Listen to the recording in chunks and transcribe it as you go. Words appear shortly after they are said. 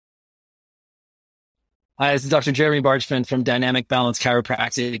Hi, this is Dr. Jeremy Barchman from Dynamic Balance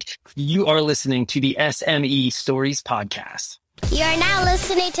Chiropractic. You are listening to the SME Stories Podcast. You are now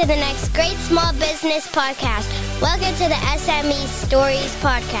listening to the next great small business podcast. Welcome to the SME Stories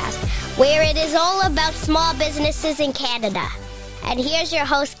Podcast, where it is all about small businesses in Canada. And here's your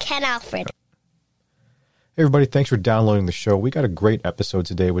host, Ken Alfred. Hey everybody, thanks for downloading the show. We got a great episode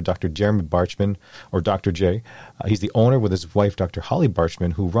today with Dr. Jeremy Barchman, or Dr. J. He's the owner with his wife, Dr. Holly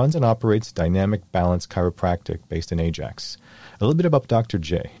Barchman, who runs and operates Dynamic Balance Chiropractic based in Ajax. A little bit about Dr.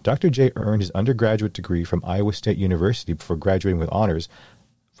 J. Dr. J earned his undergraduate degree from Iowa State University before graduating with honors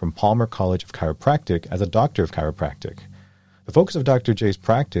from Palmer College of Chiropractic as a doctor of chiropractic. The focus of Dr. J's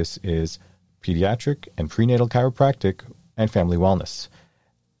practice is pediatric and prenatal chiropractic and family wellness,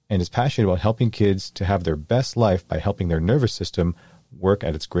 and is passionate about helping kids to have their best life by helping their nervous system work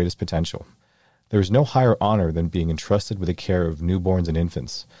at its greatest potential. There is no higher honor than being entrusted with the care of newborns and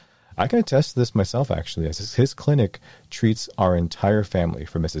infants. I can attest to this myself, actually, as his clinic treats our entire family,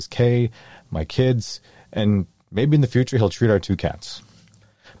 from Mrs. K, my kids, and maybe in the future he'll treat our 2 cats.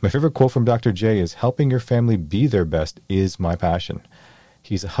 My favorite quote from Dr. J is, "Helping your family be their best is my passion."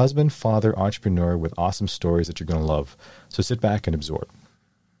 He's a husband, father, entrepreneur with awesome stories that you're going to love. So sit back and absorb.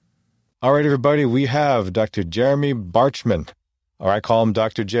 All right, everybody, we have Dr. Jeremy Barchman, or I call him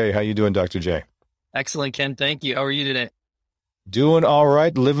Dr. J. How you doing, Dr. J? Excellent, Ken. Thank you. How are you today? Doing all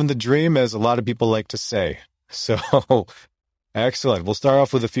right, living the dream, as a lot of people like to say. So, excellent. We'll start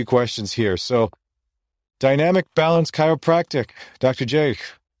off with a few questions here. So, Dynamic Balance Chiropractic. Dr. J,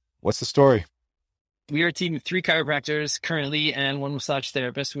 what's the story? We are a team of 3 chiropractors currently and 1 massage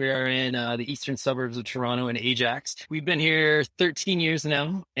therapist. We are in the eastern suburbs of Toronto and Ajax. We've been here 13 years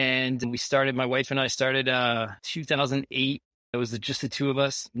now, and my wife and I started 2008. It was just the 2 of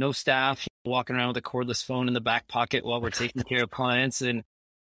us, no staff, walking around with a cordless phone in the back pocket while we're taking care of clients, and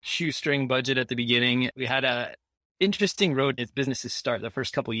shoestring budget at the beginning. We had a interesting road as businesses start. The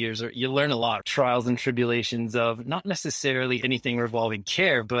first couple of years, you learn a lot, trials and tribulations of not necessarily anything revolving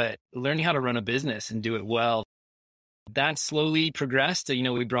care, but learning how to run a business and do it well. That slowly progressed.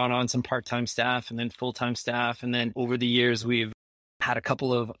 We brought on some part-time staff and then full-time staff. And then over the years, we've had a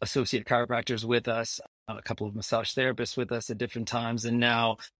couple of associate chiropractors with us, a couple of massage therapists with us at different times. And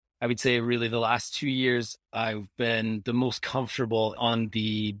now I would say really the last 2 years, I've been the most comfortable on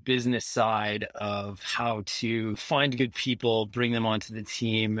the business side of how to find good people, bring them onto the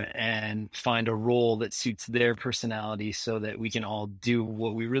team, and find a role that suits their personality so that we can all do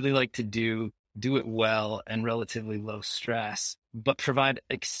what we really like to do it well and relatively low stress, but provide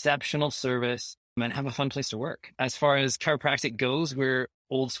exceptional service and have a fun place to work. As far as chiropractic goes, we're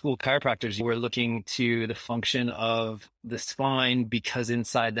old school chiropractors. We're looking to the function of the spine because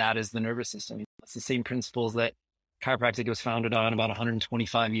inside that is the nervous system. It's the same principles that chiropractic was founded on about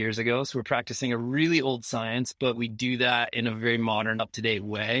 125 years ago. So we're practicing a really old science, but we do that in a very modern, up-to-date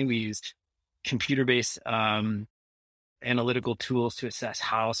way. We use computer-based analytical tools to assess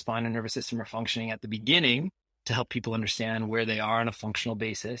how spine and nervous system are functioning at the beginning to help people understand where they are on a functional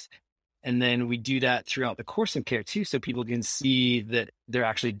basis. And then we do that throughout the course of care too, so people can see that they're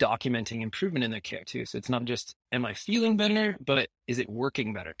actually documenting improvement in their care too. So it's not just, am I feeling better, but is it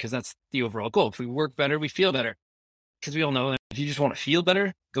working better? Because that's the overall goal. If we work better, we feel better. Because we all know that if you just want to feel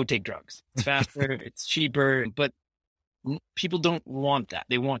better, go take drugs. It's faster, it's cheaper, but people don't want that.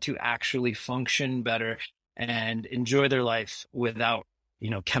 They want to actually function better and enjoy their life without,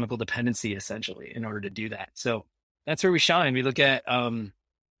 chemical dependency, essentially, in order to do that. So that's where we shine. We look at,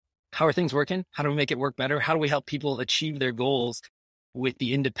 how are things working? How do we make it work better? How do we help people achieve their goals with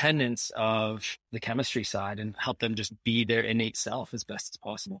the independence of the chemistry side and help them just be their innate self as best as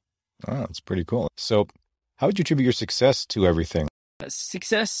possible? Oh, that's pretty cool. So how would you attribute your success to everything?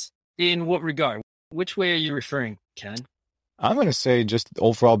 Success in what regard? Which way are you referring, Ken? I'm going to say just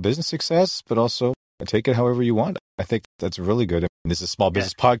overall business success, but also take it however you want. I think that's really good. This is a small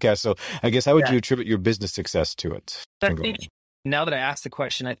business podcast, so I guess how would you attribute your business success to it? Now that I asked the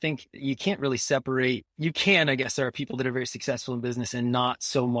question, I think you can't really separate. You can, I guess there are people that are very successful in business and not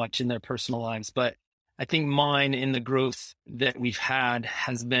so much in their personal lives. But I think mine in the growth that we've had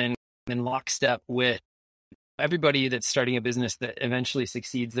has been in lockstep with everybody that's starting a business that eventually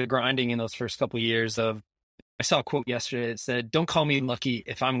succeeds. They're grinding in those first couple of years of, I saw a quote yesterday that said, "Don't call me lucky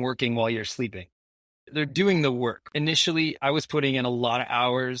if I'm working while you're sleeping." They're doing the work. Initially, I was putting in a lot of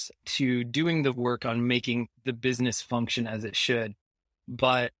hours to doing the work on making the business function as it should.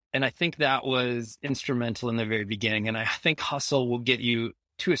 And I think that was instrumental in the very beginning. And I think hustle will get you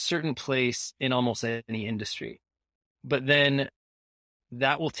to a certain place in almost any industry. But then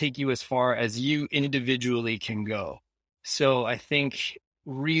that will take you as far as you individually can go. So I think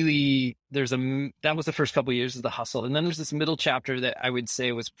really, that was the first couple of years of the hustle. And then there's this middle chapter that I would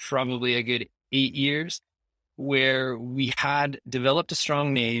say was probably a good 8 years, where we had developed a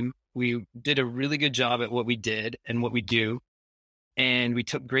strong name. We did a really good job at what we did and what we do. And we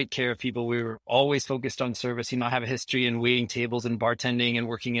took great care of people. We were always focused on service. I have a history in waiting tables and bartending and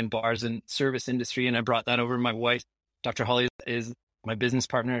working in bars and service industry. And I brought that over. My wife, Dr. Holly, is my business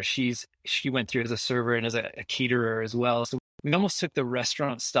partner. She went through as a server and as a caterer as well. So we almost took the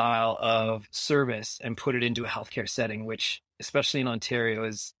restaurant style of service and put it into a healthcare setting, which, especially in Ontario,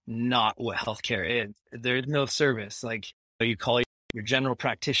 is not what healthcare is. There's no service. Like, you call your general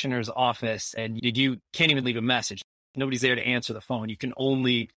practitioner's office and you can't even leave a message. Nobody's there to answer the phone. You can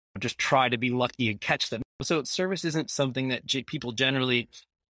only just try to be lucky and catch them. So service isn't something that people generally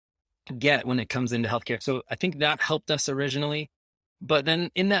get when it comes into healthcare. So I think that helped us originally. But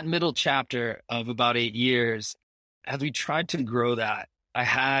then in that middle chapter of about 8 years, as we tried to grow that,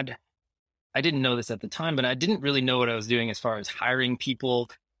 I didn't know this at the time, but I didn't really know what I was doing as far as hiring people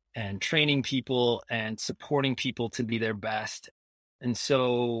and training people and supporting people to be their best. And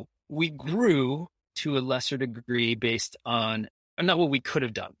so we grew to a lesser degree based on not what we could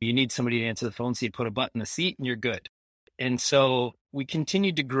have done. You need somebody to answer the phone, so you put a button in the seat and you're good. And so we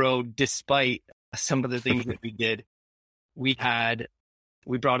continued to grow despite some of the things that we did. We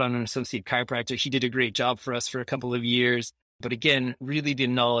brought on an associate chiropractor. He did a great job for us for a couple of years, but again, really the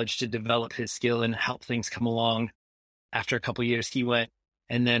knowledge to develop his skill and help things come along. After a couple of years, he went,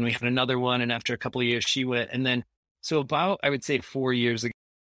 and then we had another one. And after a couple of years, she went. And then, so about, I would say 4 years ago,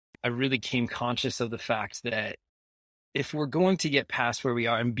 I really came conscious of the fact that if we're going to get past where we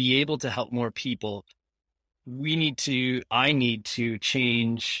are and be able to help more people, I need to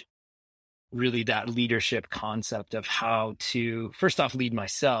change really that leadership concept of how to, first off, lead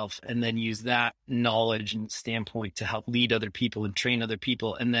myself, and then use that knowledge and standpoint to help lead other people and train other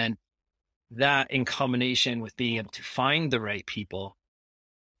people. And then that, in combination with being able to find the right people,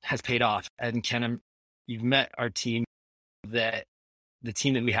 has paid off. And Ken, you've met our team. That the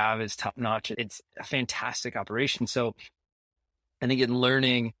team that we have is top notch. It's a fantastic operation. So I think in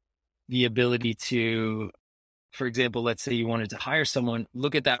learning the ability to, for example, let's say you wanted to hire someone,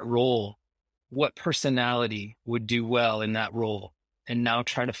 look at that role. What personality would do well in that role? And now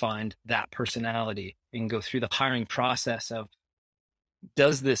try to find that personality and go through the hiring process of,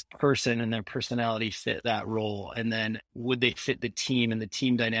 does this person and their personality fit that role? And then would they fit the team and the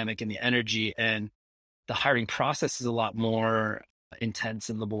team dynamic and the energy? And the hiring process is a lot more intense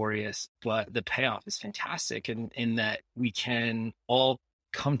and laborious, but the payoff is fantastic in that we can all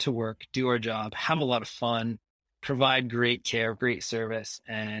come to work, do our job, have a lot of fun, provide great care, great service,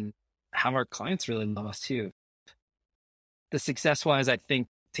 and have our clients really love us too. The success-wise, I think,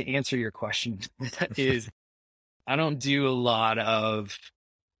 to answer your question is, I don't do a lot of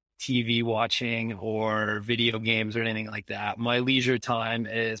TV watching or video games or anything like that. My leisure time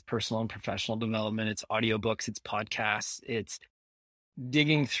is personal and professional development. It's audiobooks, it's podcasts, it's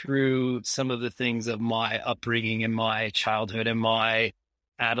digging through some of the things of my upbringing and my childhood and my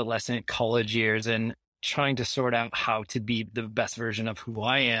adolescent college years and trying to sort out how to be the best version of who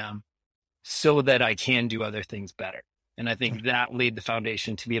I am so that I can do other things better. And I think that laid the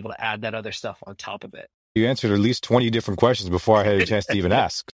foundation to be able to add that other stuff on top of it. You answered at least 20 different questions before I had a chance to even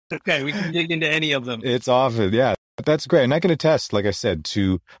ask. Okay, we can dig into any of them. It's awesome. Yeah, that's great. And I can attest, like I said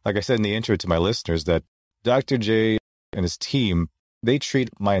in the intro to my listeners, that Dr. J and his team, they treat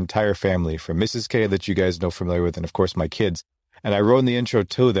my entire family, from Mrs. K that you guys know familiar with, and of course my kids. And I wrote in the intro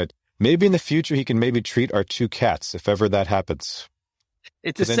too that maybe in the future he can maybe treat our 2 cats, if ever that happens.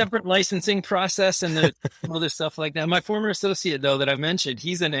 It's a separate licensing process and the other stuff like that. My former associate, though, that I've mentioned,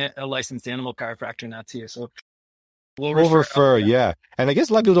 he's a licensed animal chiropractor now too. So we'll refer. Yeah. And I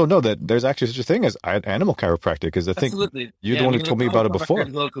guess a lot of people don't know that there's actually such a thing as animal chiropractic, because I think you're the one who told me about it before.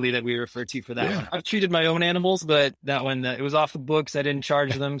 Locally that we refer to for that one. I've treated my own animals, but that one, it was off the books. I didn't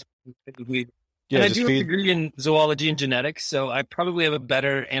charge them. And I do have a degree in zoology and genetics, so I probably have a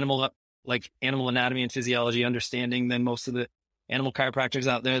better animal anatomy and physiology understanding than most of the animal chiropractors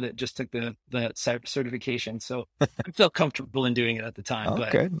out there that just took the certification. So I felt comfortable in doing it at the time.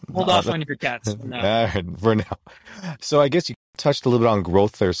 Okay. But hold off on your cats for now. For now. So I guess you touched a little bit on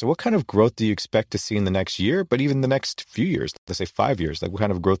growth there. So what kind of growth do you expect to see in the next year, but even the next few years, let's say 5 years? Like, what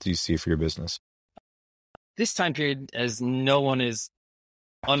kind of growth do you see for your business? This time period, as no one is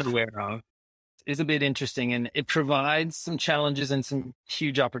unaware of, is a bit interesting, and it provides some challenges and some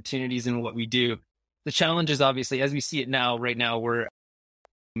huge opportunities in what we do. The challenge is obviously, as we see it now, right now, we're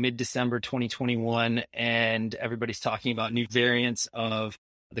mid-December 2021, and everybody's talking about new variants of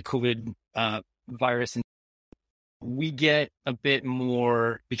the COVID virus. And we get a bit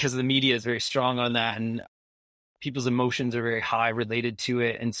more because the media is very strong on that and people's emotions are very high related to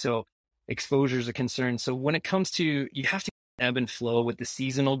it. And so exposure is a concern. So when it comes to, you have to ebb and flow with the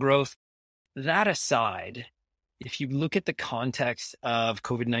seasonal growth. That aside, if you look at the context of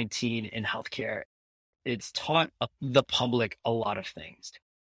COVID-19 in healthcare, it's taught the public a lot of things.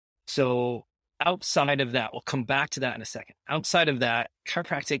 So outside of that, we'll come back to that in a second. Outside of that,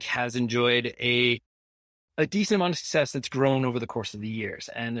 chiropractic has enjoyed a decent amount of success that's grown over the course of the years.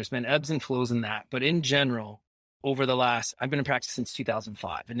 And there's been ebbs and flows in that. But in general, I've been in practice since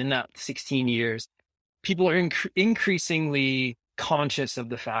 2005. And in that 16 years, people are increasingly conscious of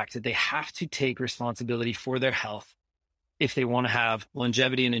the fact that they have to take responsibility for their health if they want to have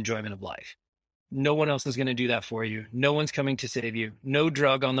longevity and enjoyment of life. No one else is going to do that for you. No one's coming to save you. No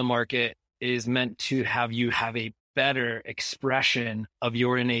drug on the market is meant to have you have a better expression of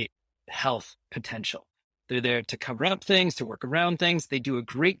your innate health potential. They're there to cover up things, to work around things. They do a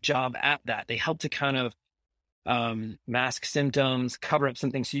great job at that. They help to kind of mask symptoms, cover up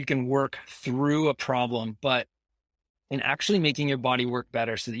something so you can work through a problem, but in actually making your body work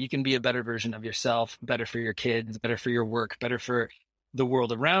better so that you can be a better version of yourself, better for your kids, better for your work, better for the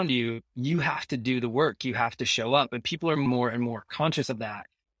world around you, you have to do the work. You have to show up. And people are more and more conscious of that.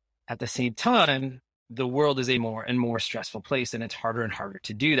 At the same time, the world is a more and more stressful place, and it's harder and harder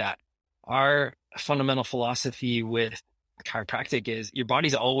to do that. Our fundamental philosophy with chiropractic is your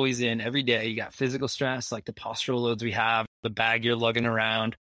body's always in every day. You got physical stress, like the postural loads we have, the bag you're lugging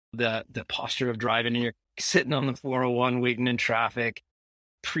around, the posture of driving, and you're sitting on the 401 waiting in traffic,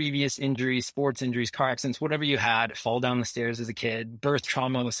 previous injuries, sports injuries, car accidents, whatever you had, fall down the stairs as a kid, birth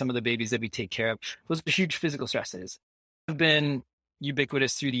trauma with some of the babies that we take care of. Those are huge physical stresses. Have been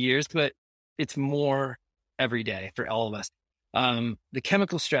ubiquitous through the years, but it's more every day for all of us. The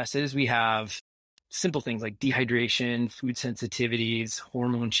chemical stresses, we have simple things like dehydration, food sensitivities,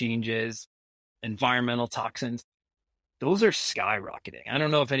 hormone changes, environmental toxins. Those are skyrocketing. I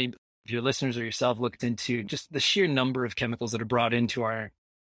don't know if any of your listeners or yourself looked into just the sheer number of chemicals that are brought into our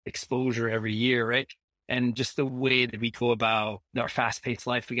exposure every year, right? And just the way that we go about our fast-paced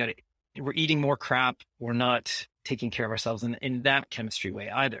life, we're eating more crap. We're not taking care of ourselves in that chemistry way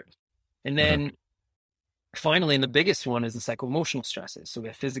either. And then finally, and the biggest one is the psycho-emotional stresses. So we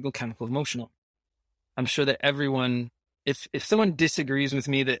have physical, chemical, emotional. I'm sure that everyone, if someone disagrees with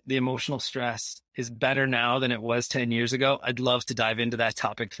me that the emotional stress is better now than it was 10 years ago, I'd love to dive into that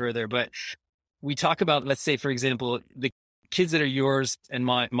topic further. But we talk about, let's say, for example, the kids that are yours and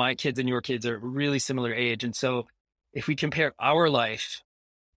my kids and your kids are really similar age. And so if we compare our life,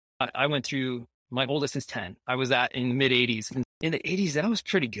 I went through, my oldest is 10. I was in the mid 80s. And in the 80s, that was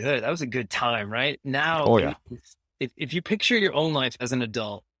pretty good. That was a good time, right? Now, if you picture your own life as an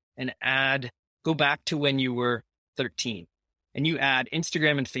adult and go back to when you were 13 and you add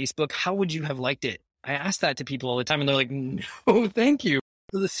Instagram and Facebook, how would you have liked it? I ask that to people all the time and they're like, no, thank you.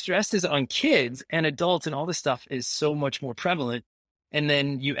 So the stress is on kids and adults and all this stuff is so much more prevalent. And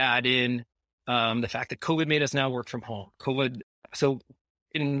then you add in the fact that COVID made us now work from home. So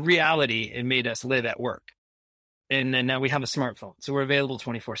in reality, it made us live at work. And then now we have a smartphone. So we're available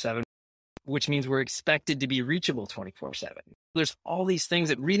 24/7, which means we're expected to be reachable 24/7. There's all these things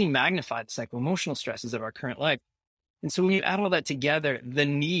that really magnify the psycho-emotional stresses of our current life. And so when you add all that together, the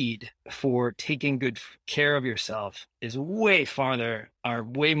need for taking good care of yourself is way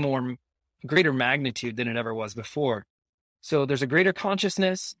more greater magnitude than it ever was before. So there's a greater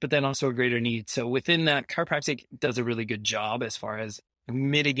consciousness, but then also a greater need. So within that, chiropractic does a really good job as far as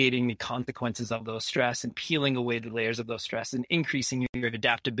mitigating the consequences of those stress and peeling away the layers of those stress and increasing your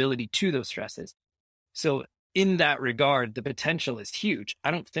adaptability to those stresses. So in that regard, the potential is huge.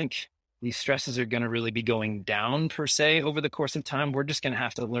 I don't think these stresses are going to really be going down per se over the course of time. We're just going to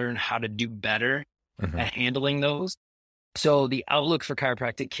have to learn how to do better at handling those. So the outlook for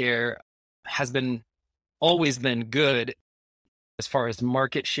chiropractic care has always been good as far as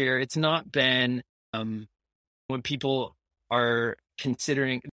market share. It's not been when people are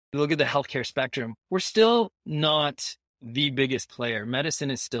considering, look at the healthcare spectrum, we're still not the biggest player.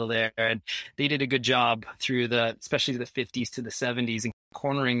 Medicine is still there, and they did a good job through especially the 50s to the 70s and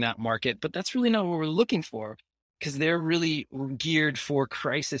cornering that market. But that's really not what we're looking for, because they're really geared for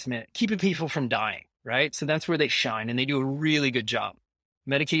crisis management, keeping people from dying, right? So that's where they shine, and they do a really good job.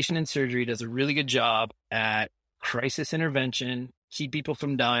 Medication and surgery does a really good job at crisis intervention, keep people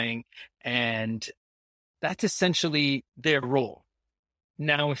from dying, and that's essentially their role.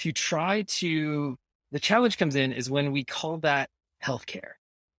 Now, if you the challenge comes in is when we call that healthcare.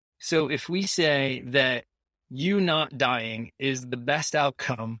 So if we say that you not dying is the best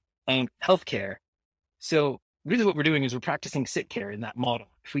outcome of healthcare, so really what we're doing is we're practicing sick care in that model.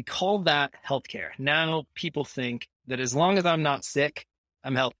 If we call that healthcare, now people think that as long as I'm not sick,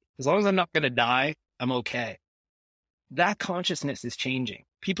 I'm healthy. As long as I'm not going to die, I'm okay. That consciousness is changing.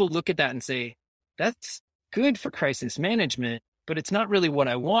 People look at that and say, that's good for crisis management, but it's not really what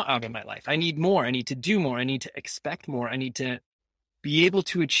I want out of my life. I need more. I need to do more. I need to expect more. I need to be able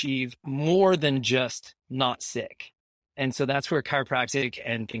to achieve more than just not sick. And so that's where chiropractic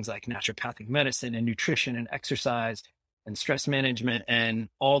and things like naturopathic medicine and nutrition and exercise and stress management and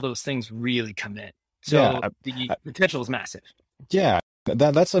all those things really come in. So the potential is massive. Yeah,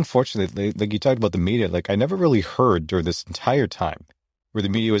 that's unfortunate. Like you talked about the media, like I never really heard during this entire time where the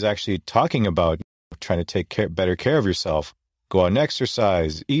media was actually talking about trying to take better care of yourself, go out and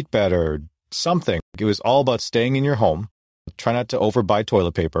exercise, eat better, something. It was all about staying in your home, try not to overbuy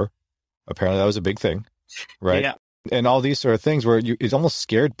toilet paper. Apparently that was a big thing, right? Yeah. And all these sort of things where it almost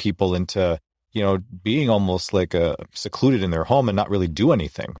scared people into, being almost like secluded in their home and not really do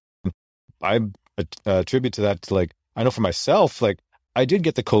anything. I attribute to that to like, I know for myself, like I did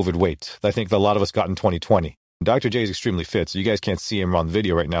get the COVID weight. I think that a lot of us got in 2020. Dr. J is extremely fit, so you guys can't see him on the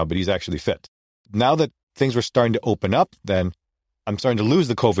video right now, but he's actually fit. Now that things were starting to open up, then I'm starting to lose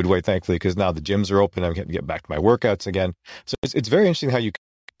the COVID weight, thankfully, because now the gyms are open. I'm getting to get back to my workouts again. So it's very interesting how you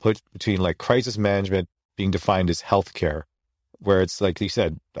put between like crisis management being defined as healthcare, where it's like you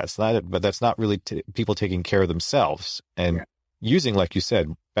said, that's not it, but that's not really people taking care of themselves and using, like you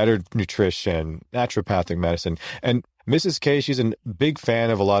said, better nutrition, naturopathic medicine. And Mrs. K, she's a big fan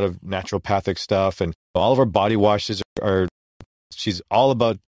of a lot of naturopathic stuff, and all of our body washes she's all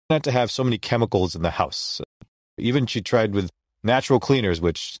about not to have so many chemicals in the house. Even she tried with natural cleaners,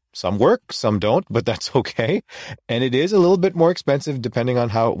 which some work, some don't, but that's okay. And it is a little bit more expensive depending on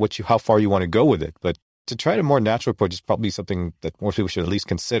how far you want to go with it. But to try a more natural approach is probably something that most people should at least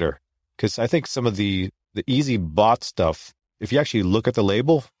consider. Because I think some of the easy bought stuff, if you actually look at the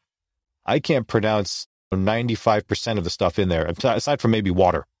label, I can't pronounce 95% of the stuff in there, aside from maybe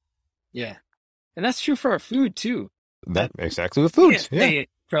water. Yeah. And that's true for our food too. That exactly with food. Yeah. They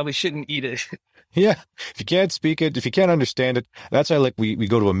probably shouldn't eat it. Yeah. If you can't speak it, if you can't understand it, that's why we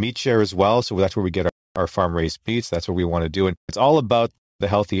go to a meat share as well. So that's where we get our farm raised meats. That's what we want to do. And it's all about the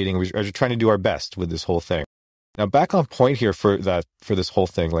healthy eating. We're trying to do our best with this whole thing. Now back on point here for this whole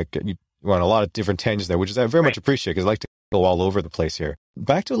thing, like you want a lot of different tangents there, which is I very much appreciate because I like to go all over the place here.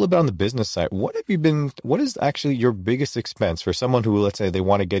 Back to a little bit on the business side. What is actually your biggest expense for someone who, let's say they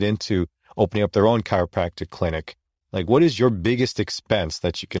want to get into opening up their own chiropractic clinic? Like, what is your biggest expense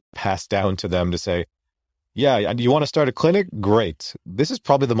that you can pass down to them to say, yeah, do you want to start a clinic? Great. This is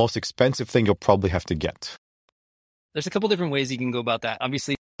probably the most expensive thing you'll probably have to get. There's a couple different ways you can go about that.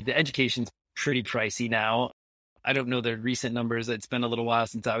 Obviously, the education's pretty pricey now. I don't know the recent numbers. It's been a little while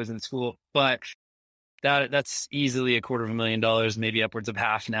since I was in school, but that's easily $250,000, maybe upwards of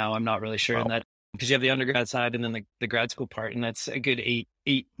half now. I'm not really sure on that because you have the undergrad side and then the grad school part, and that's a good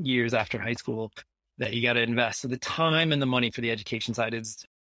eight years after high school that you got to invest. So the time and the money for the education side is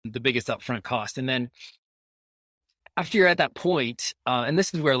the biggest upfront cost. And then after you're at that point, and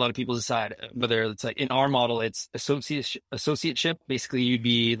this is where a lot of people decide whether it's like in our model, it's associateship. Basically, you'd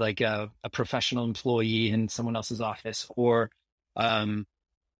be like a professional employee in someone else's office, or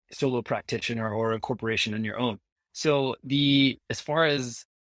solo practitioner, or a corporation on your own. So as far as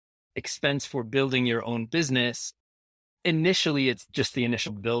expense for building your own business, initially it's just the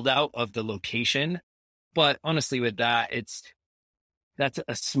initial build out of the location. But honestly, with that's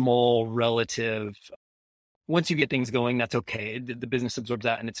a small relative. Once you get things going, that's okay. The business absorbs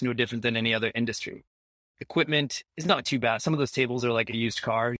that, and it's no different than any other industry. Equipment is not too bad. Some of those tables are like a used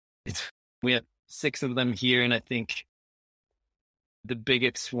car. We have 6 of them here, and I think the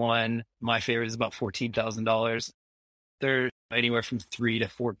biggest one, my favorite, is about $14,000. They're anywhere from 3 to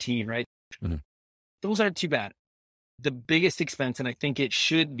 14, right? Mm-hmm. Those aren't too bad. The biggest expense, and I think it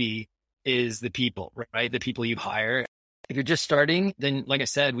should be, is the people, right? The people you hire. If you're just starting, then like I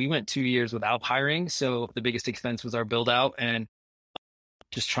said, we went 2 years without hiring. So the biggest expense was our build out and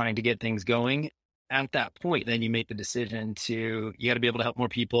just trying to get things going. At that point, then you make the decision you got to be able to help more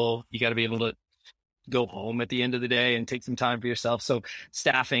people. You got to be able to go home at the end of the day and take some time for yourself. So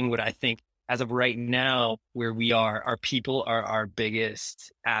staffing, what I think as of right now, where we are, our people are our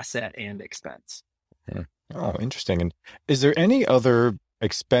biggest asset and expense. Oh, interesting. And is there any other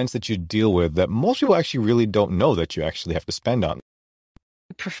expense that you deal with that most people actually really don't know that you actually have to spend on?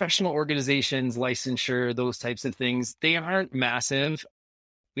 Professional organizations, licensure, those types of things, they aren't massive.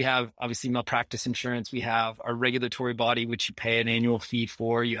 We have obviously malpractice insurance. We have our regulatory body, which you pay an annual fee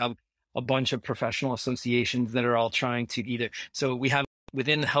for. You have a bunch of professional associations that are all trying to so we have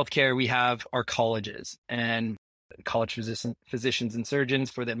within healthcare, we have our colleges and college physicians and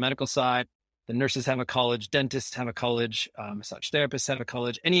surgeons for the medical side. The nurses have a college, dentists have a college, massage therapists have a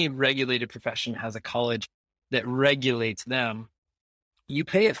college. Any regulated profession has a college that regulates them. You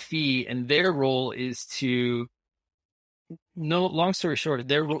pay a fee, and their role is to, no, long story short,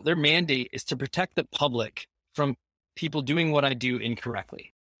 their mandate is to protect the public from people doing what I do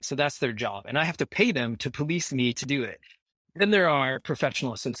incorrectly. So that's their job. And I have to pay them to police me to do it. Then there are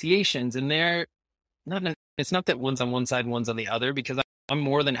professional associations, and it's not that one's on one side, one's on the other, because I'm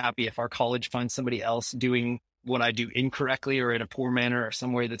more than happy if our college finds somebody else doing what I do incorrectly or in a poor manner or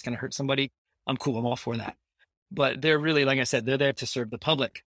some way that's going to hurt somebody. I'm cool. I'm all for that. But they're really, like I said, they're there to serve the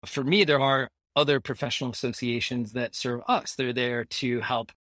public. For me, there are other professional associations that serve us. They're there to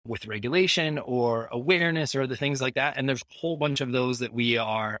help with regulation or awareness or other things like that. And there's a whole bunch of those that we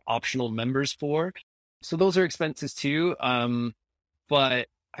are optional members for. So those are expenses too. But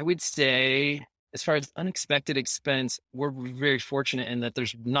I would say, as far as unexpected expense, we're very fortunate in that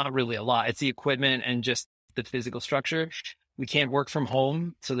there's not really a lot. It's the equipment and just the physical structure. We can't work from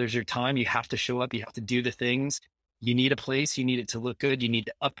home. So there's your time. You have to show up. You have to do the things. You need a place. You need it to look good. You need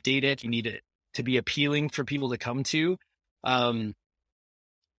to update it. You need it to be appealing for people to come to.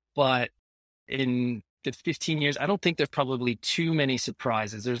 But in the 15 years, I don't think there's probably too many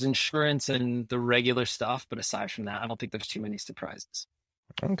surprises. There's insurance and the regular stuff. But aside from that, I don't think there's too many surprises.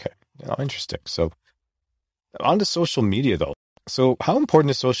 Okay. Oh, interesting. So on to social media, though. So how important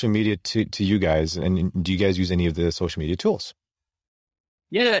is social media to you guys? And do you guys use any of the social media tools?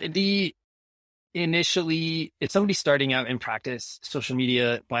 Yeah, initially, if somebody's starting out in practice, social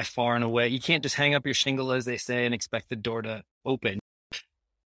media by far and away, you can't just hang up your shingle, as they say, and expect the door to open.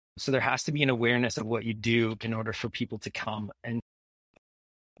 So there has to be an awareness of what you do in order for people to come. And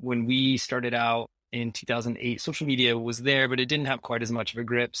when we started out in 2008, social media was there, but it didn't have quite as much of a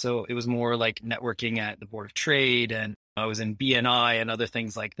grip. So it was more like networking at the Board of Trade, and I was in BNI and other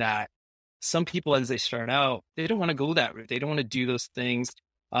things like that. Some people, as they start out, they don't want to go that route. They don't want to do those things.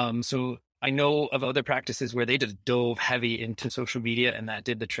 So I know of other practices where they just dove heavy into social media, and that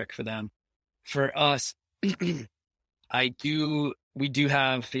did the trick for them. For us, we do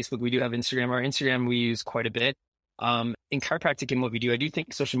have Facebook, we do have Instagram. Our Instagram we use quite a bit. In chiropractic and what we do, I do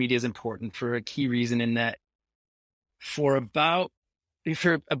think social media is important for a key reason, in that for a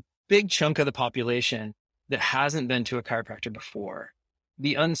big chunk of the population that hasn't been to a chiropractor before,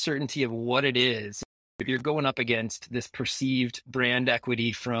 the uncertainty of what it is, if you're going up against this perceived brand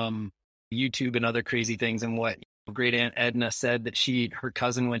equity from YouTube and other crazy things, and what great Aunt Edna said that her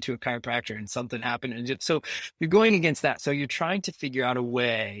cousin went to a chiropractor and something happened. And so you're going against that. So you're trying to figure out a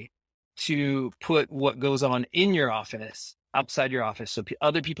way to put what goes on in your office outside your office, so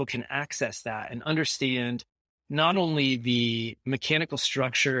other people can access that and understand not only the mechanical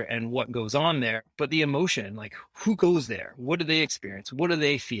structure and what goes on there, but the emotion, like who goes there? What do they experience? What do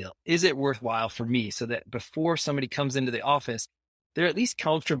they feel? Is it worthwhile for me? So that before somebody comes into the office, they're at least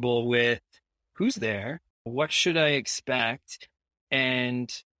comfortable with who's there, what should I expect,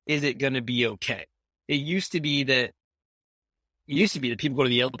 and is it going to be okay? It used to be that people go to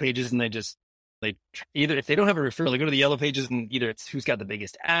the yellow pages and they either, if they don't have a referral, they go to the yellow pages and either it's who's got the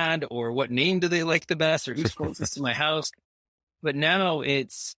biggest ad or what name do they like the best or who's closest to my house. But now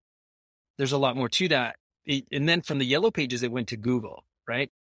there's a lot more to that. And then from the yellow pages, it went to Google,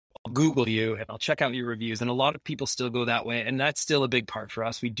 right? I'll Google you and I'll check out your reviews. And a lot of people still go that way. And that's still a big part for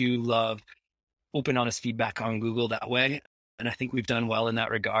us. We do love open, honest feedback on Google that way. And I think we've done well in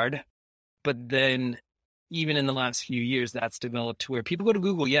that regard. But then even in the last few years, that's developed to where people go to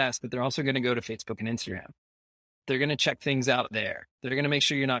Google, yes, but they're also going to go to Facebook and Instagram. They're going to check things out there. They're going to make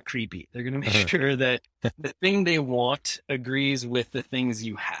sure you're not creepy. They're going to make sure that the thing they want agrees with the things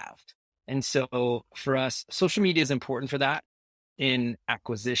you have. And so for us, social media is important for that in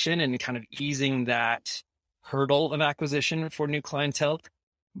acquisition and kind of easing that hurdle of acquisition for new clientele.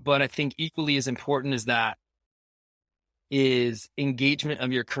 But I think equally as important as that is engagement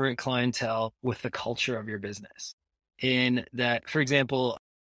of your current clientele with the culture of your business. In that, for example,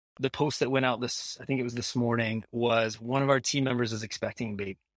 the post that went out I think it was this morning, was one of our team members is expecting a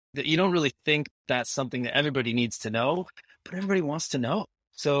baby. That you don't really think that's something that everybody needs to know, but everybody wants to know.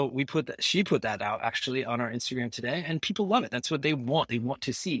 So she put that out actually on our Instagram today, and people love it. That's what they want. They want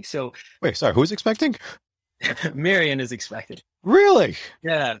to see. So wait, sorry, who's expecting? Marion is expected. Really?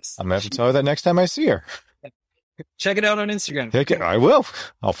 Yes. I'm going to have to tell her that next time I see her. Check it out on Instagram. Okay, I will.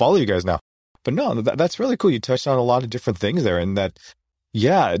 I'll follow you guys now. But no, that's really cool. You touched on a lot of different things there. And that,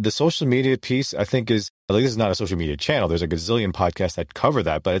 yeah, the social media piece, I think this is not a social media channel. There's a gazillion podcasts that cover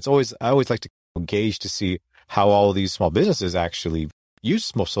that. But I always like to gauge to see how all of these small businesses actually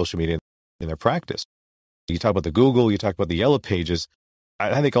use most social media in their practice. You talk about the Google, you talk about the Yellow Pages.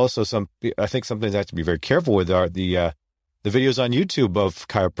 I think also something that I have to be very careful with are the videos on YouTube of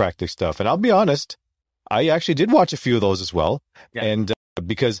chiropractic stuff. And I'll be honest, I actually did watch a few of those as well. Yeah. And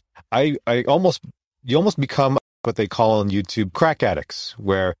because you almost become what they call on YouTube crack addicts,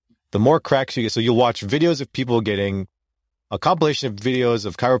 where the more cracks you get, so you'll watch videos of people getting a compilation of videos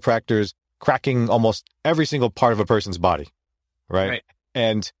of chiropractors cracking almost every single part of a person's body, right?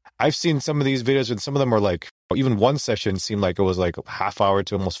 And I've seen some of these videos, and some of them are like, even one session seemed like it was like a half hour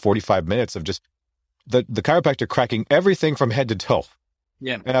to almost 45 minutes of just the chiropractor cracking everything from head to toe.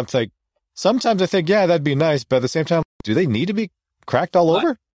 Yeah. And I'm like, sometimes I think, yeah, that'd be nice, but at the same time, do they need to be cracked all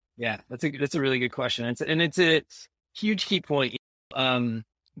over? Yeah, that's a really good question. It's a huge key point. I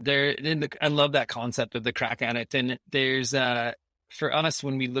love that concept of the crack addict. And there's for us,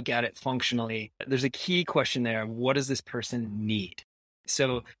 when we look at it functionally, there's a key question there. What does this person need?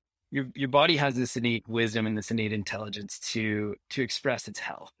 So your body has this innate wisdom and this innate intelligence to express its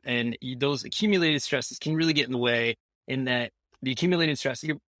health. And those accumulated stresses can really get in the way, in that the accumulated stress,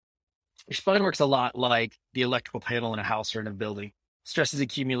 your spine works a lot like the electrical panel in a house or in a building. Stresses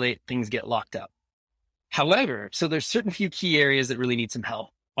accumulate, things get locked up. However, so there's certain few key areas that really need some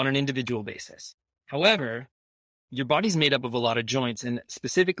help on an individual basis. However, your body's made up of a lot of joints, and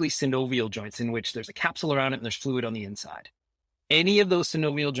specifically synovial joints, in which there's a capsule around it and there's fluid on the inside. Any of those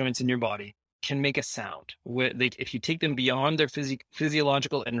synovial joints in your body can make a sound. If you take them beyond their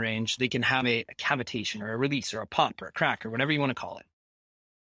physiological end range, they can have a cavitation or a release or a pop or a crack or whatever you want to call it.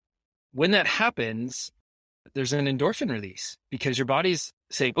 When that happens, there's an endorphin release, because your body's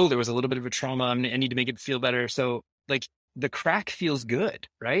saying, oh, there was a little bit of a trauma, I need to make it feel better. So like the crack feels good,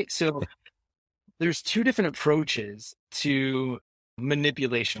 right? So there's two different approaches to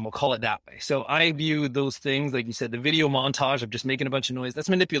manipulation, we'll call it that way. So I view those things, like you said, the video montage of just making a bunch of noise, that's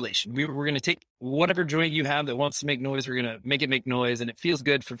manipulation. We're going to take whatever joint you have that wants to make noise, we're going to make it make noise, and it feels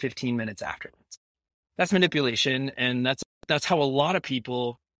good for 15 minutes afterwards. That's manipulation, and that's how a lot of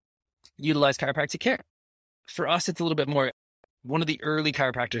people utilize chiropractic care. For us, it's a little bit more, one of the early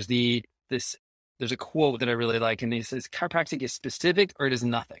chiropractors, there's a quote that I really like, and he says, chiropractic is specific or it is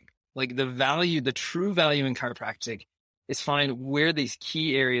nothing. Like the true value in chiropractic is find where these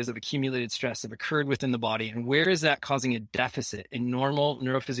key areas of accumulated stress have occurred within the body, and where is that causing a deficit in normal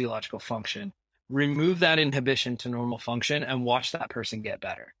neurophysiological function. Remove that inhibition to normal function and watch that person get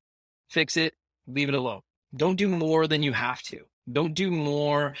better. Fix it, leave it alone. Don't do more than you have to. Don't do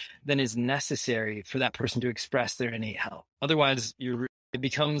more than is necessary for that person to express their innate health. Otherwise, it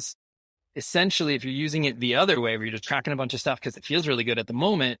becomes essentially, if you're using it the other way, where you're just tracking a bunch of stuff because it feels really good at the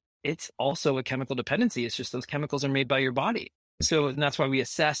moment, it's also a chemical dependency. It's just those chemicals are made by your body. So that's why we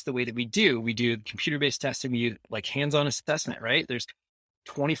assess the way that we do. We do computer-based testing. We use like hands-on assessment, right? There's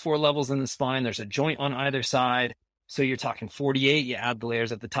 24 levels in the spine. There's a joint on either side. So you're talking 48, you add the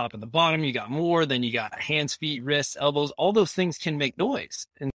layers at the top and the bottom, you got more, then you got hands, feet, wrists, elbows, all those things can make noise.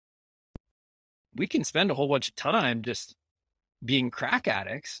 And we can spend a whole bunch of time just being crack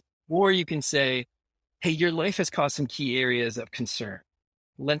addicts, or you can say, hey, your life has caused some key areas of concern.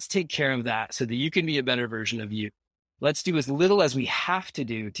 Let's take care of that so that you can be a better version of you. Let's do as little as we have to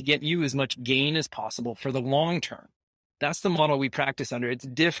do to get you as much gain as possible for the long term. That's the model we practice under. It's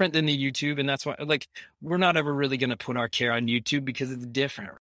different than the YouTube. And that's why, like, we're not ever really going to put our care on YouTube because it's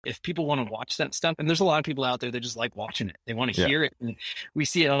different. If people want to watch that stuff, and there's a lot of people out there that just like watching it. They want to hear it. And we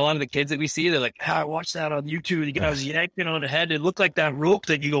see it. A lot of the kids that we see, they're like, I watched that on YouTube. The guy was yanking on the head. It looked like that rope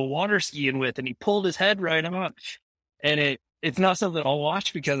that you go water skiing with. And he pulled his head right on. And it's not something I'll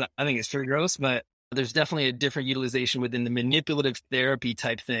watch because I think it's pretty gross, but there's definitely a different utilization within the manipulative therapy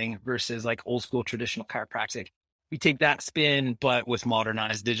type thing versus like old school traditional chiropractic. We take that spin, but with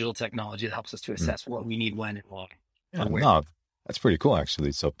modernized digital technology that helps us to assess what we need, when, and why. Yeah, no, that's pretty cool,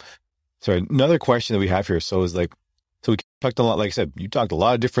 actually. So another question that we have here. So we talked a lot, like I said, you talked a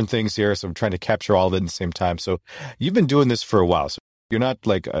lot of different things here. So I'm trying to capture all of it at the same time. So you've been doing this for a while. So you're not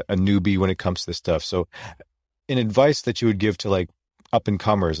like a newbie when it comes to this stuff. So an advice that you would give to like up and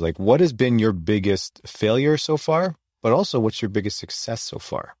comers, like what has been your biggest failure so far, but also what's your biggest success so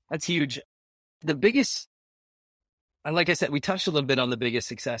far? That's huge. The biggest, like I said, we touched a little bit on the biggest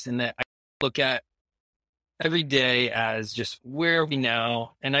success in that I look at every day as just where are we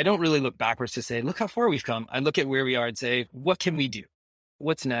now? And I don't really look backwards to say, look how far we've come. I look at where we are and say, what can we do?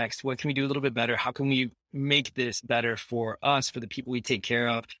 What's next? What can we do a little bit better? How can we make this better for us, for the people we take care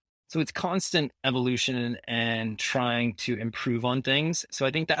of? So it's constant evolution and trying to improve on things. So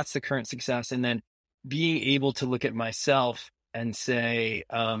I think that's the current success. And then being able to look at myself and say,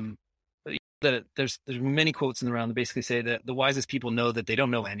 that there's many quotes in the round that basically say that the wisest people know that they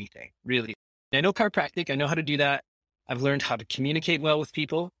don't know anything, really. I know chiropractic. I know how to do that. I've learned how to communicate well with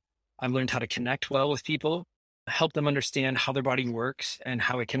people. I've learned how to connect well with people, help them understand how their body works and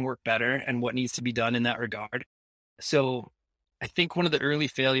how it can work better and what needs to be done in that regard. So I think one of the early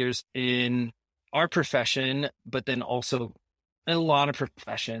failures in our profession, but then also in a lot of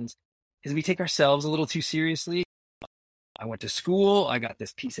professions, is we take ourselves a little too seriously. I went to school. I got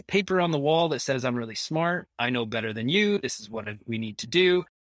this piece of paper on the wall that says I'm really smart. I know better than you. This is what we need to do.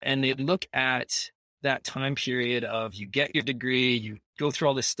 And they look at that time period of you get your degree, you go through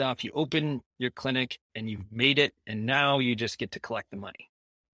all this stuff, you open your clinic and you've made it. And now you just get to collect the money.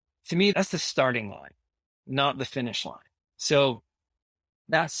 To me, that's the starting line, not the finish line. So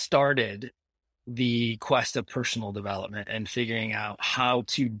that started the quest of personal development and figuring out how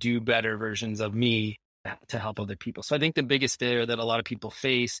to do better versions of me to help other people. So I think the biggest failure that a lot of people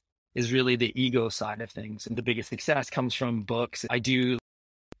face is really the ego side of things. And the biggest success comes from books. I do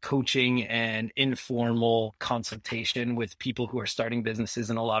coaching and informal consultation with people who are starting businesses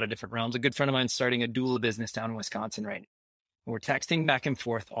in a lot of different realms. A good friend of mine is starting a doula business down in Wisconsin right now. We're texting back and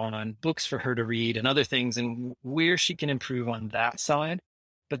forth on books for her to read and other things and where she can improve on that side,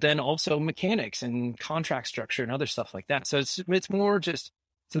 but then also mechanics and contract structure and other stuff like that. So it's more just,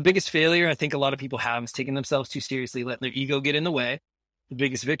 so the biggest failure I think a lot of people have is taking themselves too seriously, letting their ego get in the way. The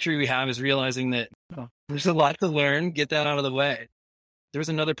biggest victory we have is realizing that there's a lot to learn, get that out of the way. There was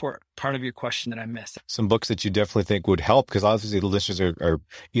another part of your question that I missed. Some books that you definitely think would help, because obviously the listeners are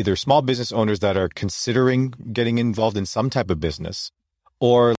either small business owners that are considering getting involved in some type of business,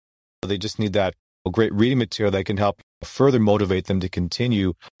 or they just need that great reading material that can help further motivate them to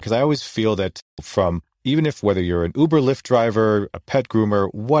continue. Because I always feel that from, even if whether you're an Uber, Lyft driver, a pet groomer,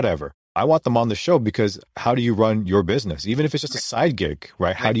 whatever, I want them on the show because how do you run your business? Even if it's just a side gig,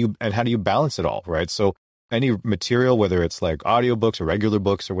 right? How do you balance it all, right? So any material, whether it's like audiobooks or regular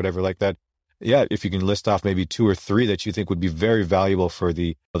books or whatever like that, yeah, if you can list off maybe 2 or 3 that you think would be very valuable for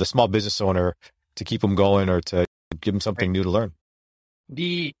the small business owner to keep them going or to give them something new to learn.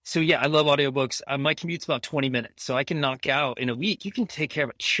 So yeah, I love audiobooks. My commute's about 20 minutes, so I can knock out in a week. You can take care of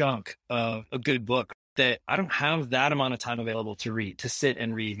a chunk of a good book that I don't have that amount of time available to sit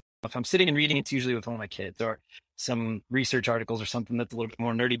and read. If I'm sitting and reading, it's usually with one of my kids or some research articles or something that's a little bit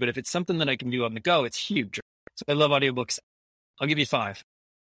more nerdy. But if it's something that I can do on the go, it's huge. So I love audiobooks. I'll give you 5.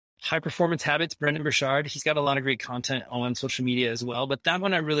 High Performance Habits, Brendan Burchard. He's got a lot of great content on social media as well. But that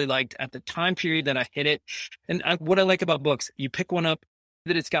one I really liked at the time period that I hit it. And what I like about books, you pick one up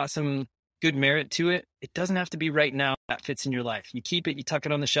that it's got some good merit to it. It doesn't have to be right now that fits in your life. You keep it, you tuck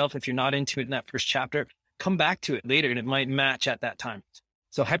it on the shelf. If you're not into it in that first chapter, come back to it later and it might match at that time.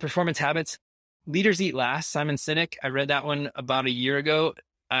 So High Performance Habits, Leaders Eat Last, Simon Sinek. I read that one about a year ago.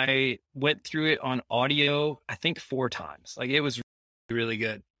 I went through it on audio, I think 4 times. Like it was really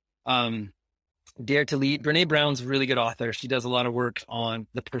good. Dare to Lead. Brene Brown's a really good author. She does a lot of work on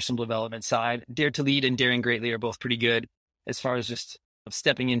the personal development side. Dare to Lead and Daring Greatly are both pretty good as far as just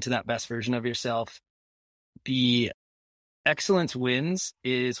stepping into that best version of yourself. The Excellence Wins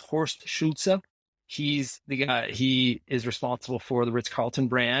is Horst Schulze. He's the guy, he is responsible for the Ritz-Carlton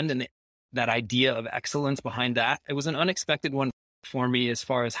brand and that idea of excellence behind that. It was an unexpected one for me as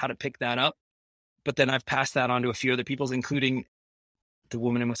far as how to pick that up. But then I've passed that on to a few other people, including the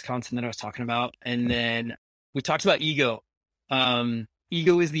woman in Wisconsin that I was talking about. And then we talked about ego.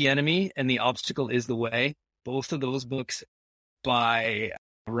 Ego is the enemy and the obstacle is the way. Both of those books by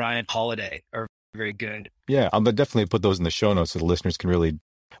Ryan Holiday are very good. Yeah, I'll definitely put those in the show notes so the listeners can really,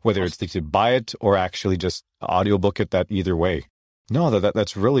 whether it's to buy it or actually just audiobook it, that either way. No,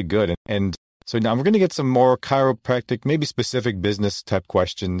 that's really good. And so now we're going to get some more chiropractic, maybe specific business type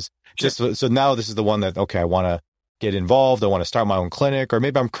questions. Sure. Just so now this is the one that, okay, I want to get involved. I want to start my own clinic, or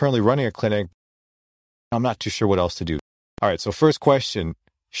maybe I'm currently running a clinic. I'm not too sure what else to do. All right. So first question,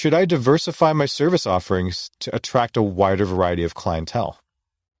 should I diversify my service offerings to attract a wider variety of clientele?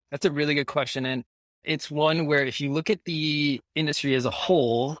 That's a really good question. And it's one where if you look at the industry as a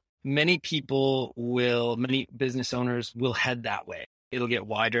whole, many business owners will head that way. It'll get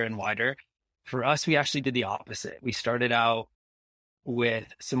wider and wider. For us, we actually did the opposite. We started out with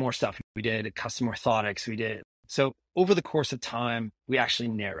some more stuff. We did custom orthotics. So over the course of time, we actually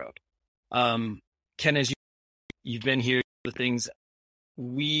narrowed. Ken, as you've been here, the things,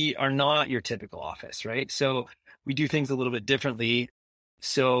 we are not your typical office, right? So we do things a little bit differently.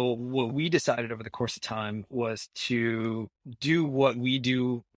 So what we decided over the course of time was to do what we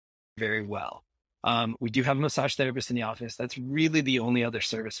do very well. We do have a massage therapist in the office. That's really the only other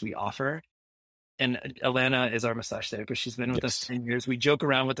service we offer. and Alana is our massage therapist. She's been with us 10 years. We joke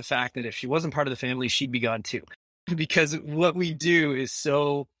around with the fact that if she wasn't part of the family, she'd be gone too, because what we do is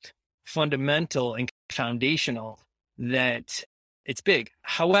so fundamental and foundational that it's big.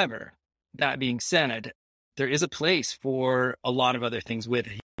 However, that being said, there is a place for a lot of other things with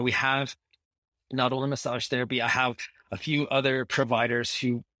it. We have not only massage therapy, I have a few other providers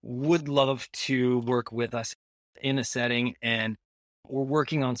who would love to work with us in a setting, and we're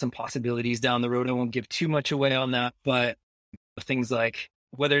working on some possibilities down the road. I won't give too much away on that, but things like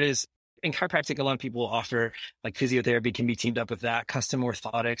whether it is in chiropractic, a lot of people offer like physiotherapy can be teamed up with that, custom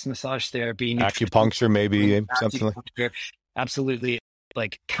orthotics, massage therapy, acupuncture, maybe something like. Absolutely.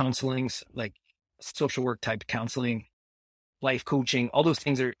 Like counselings, like social work type counseling, life coaching, all those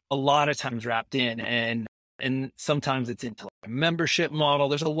things are a lot of times wrapped in, and sometimes it's into like a membership model.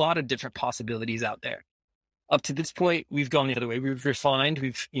 There's a lot of different possibilities out there. Up to this point, we've gone the other way. We've refined,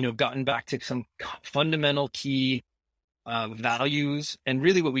 we've, gotten back to some fundamental key values. And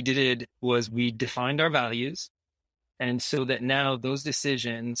really what we did was we defined our values. And so that now those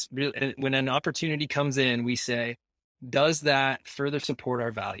decisions, really, when an opportunity comes in, we say, does that further support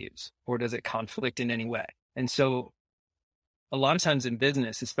our values, or does it conflict in any way? And so a lot of times in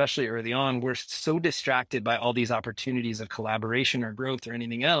business, especially early on, we're so distracted by all these opportunities of collaboration or growth or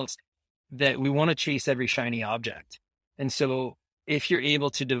anything else that we want to chase every shiny object. And so if you're able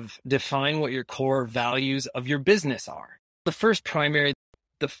to define what your core values of your business are, the first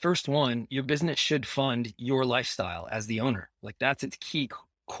one, your business should fund your lifestyle as the owner. Like that's its key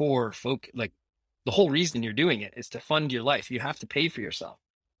core focus. Like the whole reason you're doing it is to fund your life. You have to pay for yourself.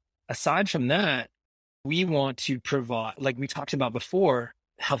 Aside from that, we want to provide, like we talked about before,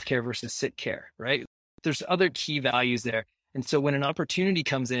 healthcare versus sick care, right? There's other key values there. And so when an opportunity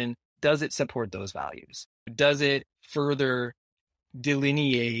comes in, does it support those values? Does it further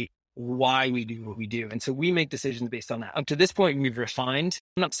delineate why we do what we do? And so we make decisions based on that. Up to this point, we've refined.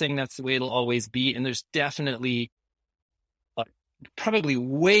 I'm not saying that's the way it'll always be. And there's definitely probably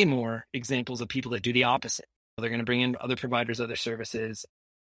way more examples of people that do the opposite. They're going to bring in other providers, other services.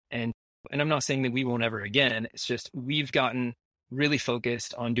 And I'm not saying that we won't ever again. It's just we've gotten really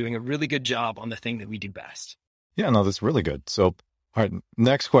focused on doing a really good job on the thing that we do best. Yeah, no, that's really good. So, all right,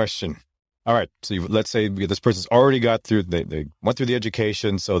 next question. All right, so let's say this person's already got through, they went through the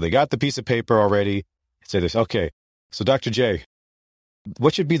education, so they got the piece of paper already. Say this, okay, so Dr. J,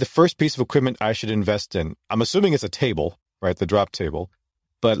 what should be the first piece of equipment I should invest in? I'm assuming it's a table, right, the drop table.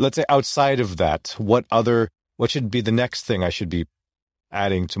 But let's say outside of that, what should be the next thing I should be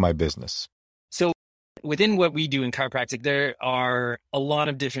adding to my business? So within what we do in chiropractic, there are a lot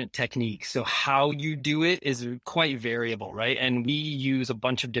of different techniques. So how you do it is quite variable, right? And we use a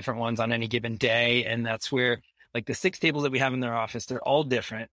bunch of different ones on any given day. And that's where like the 6 tables that we have in their office, they're all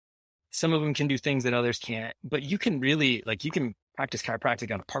different. Some of them can do things that others can't, but you can really, like you can practice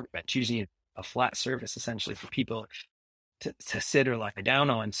chiropractic on a park bench, usually a flat surface essentially for people to sit or lie down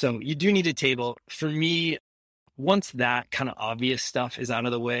on. So you do need a table. For me, once that kind of obvious stuff is out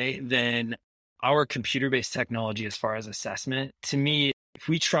of the way, then our computer-based technology as far as assessment, to me, if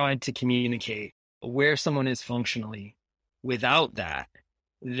we tried to communicate where someone is functionally without that,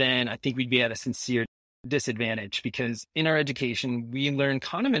 then I think we'd be at a sincere disadvantage, because in our education, we learn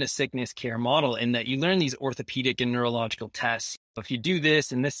kind of in a sickness care model in that you learn these orthopedic and neurological tests. If you do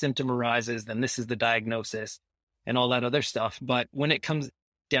this and this symptom arises, then this is the diagnosis and all that other stuff. But when it comes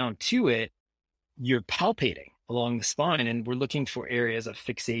down to it, you're palpating along the spine, and we're looking for areas of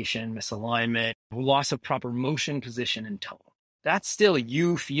fixation, misalignment, loss of proper motion, position, and tone. That's still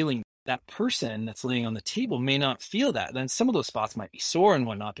you feeling. That person that's laying on the table may not feel that. Then some of those spots might be sore and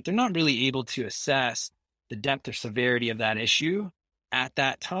whatnot, but they're not really able to assess the depth or severity of that issue at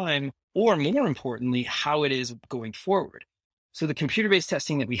that time, or more importantly, how it is going forward. So the computer-based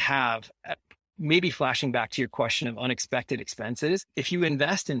testing that we have, maybe flashing back to your question of unexpected expenses, if you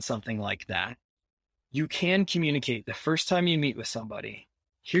invest in something like that, you can communicate the first time you meet with somebody,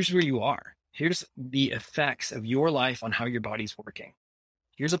 here's where you are. Here's the effects of your life on how your body's working.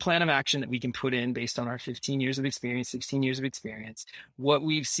 Here's a plan of action that we can put in based on our 15 years of experience, 16 years of experience, what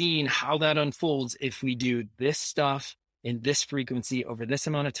we've seen, how that unfolds if we do this stuff in this frequency over this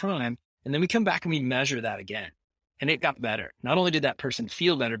amount of time. And then we come back and we measure that again. And it got better. Not only did that person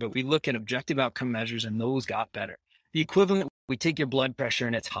feel better, but we look at objective outcome measures and those got better. The equivalent, we take your blood pressure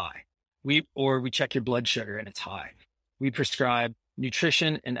and it's high. We check your blood sugar and it's high. We prescribe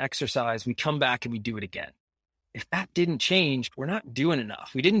nutrition and exercise. We come back and we do it again. If that didn't change, we're not doing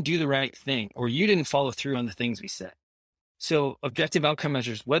enough. We didn't do the right thing, or you didn't follow through on the things we said. So objective outcome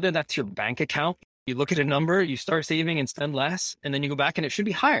measures, whether that's your bank account, you look at a number, you start saving and spend less, and then you go back and it should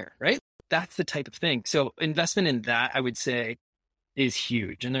be higher, right? that's the type of thing. So investment in that, I would say, is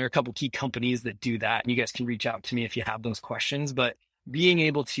huge. And there are a couple key companies that do that. And you guys can reach out to me if you have those questions. But being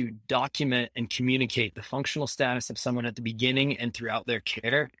able to document and communicate the functional status of someone at the beginning and throughout their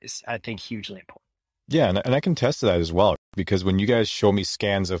care is, I think, hugely important. Yeah, and I can attest to that as well, because when you guys show me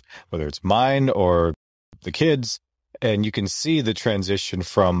scans of whether it's mine or the kids, and you can see the transition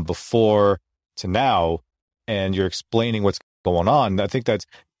from before to now, and you're explaining what's going on, I think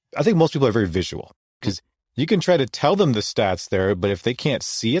most people are very visual, because you can try to tell them the stats there, but if they can't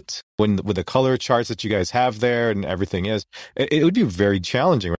see it with the color charts that you guys have there and everything it would be very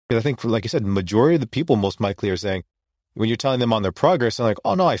challenging. Right? Because I think, like you said, the majority of the people most likely are saying, when you're telling them on their progress, they're like,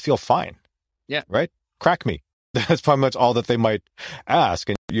 oh no, I feel fine. Yeah. Right? Crack me. That's probably much all that they might ask.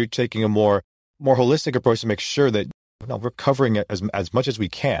 And you're taking a more holistic approach to make sure that we're covering it as much as we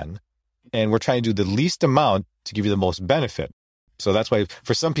can. And we're trying to do the least amount to give you the most benefit. So that's why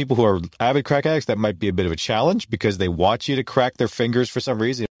for some people who are avid crack addicts, that might be a bit of a challenge, because they want you to crack their fingers for some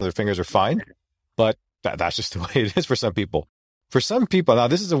reason. Their fingers are fine, but that's just the way it is for some people. For some people, now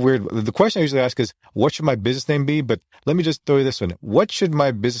this is the question I usually ask is, what should my business name be? But let me just throw you this one. What should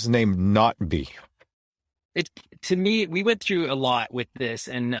my business name not be? To me, we went through a lot with this,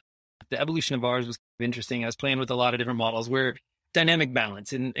 and the evolution of ours was interesting. I was playing with a lot of different models where dynamic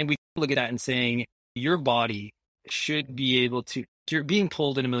balance, and we look at that and saying your body should be able to, you're being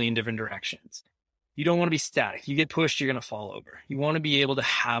pulled in a million different directions. You don't want to be static. You get pushed, you're going to fall over. You want to be able to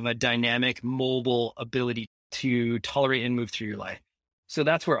have a dynamic, mobile ability to tolerate and move through your life. So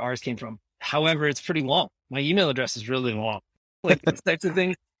that's where ours came from. However, it's pretty long. My email address is really long. Like those types of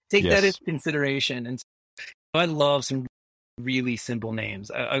things, take that into consideration. And I love some really simple names.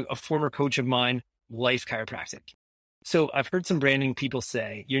 A former coach of mine, Life Chiropractic. So I've heard some branding people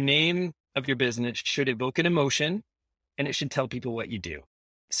say your name of your business should evoke an emotion, and it should tell people what you do.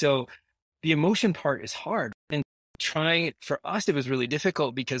 So the emotion part is hard. And trying it for us, it was really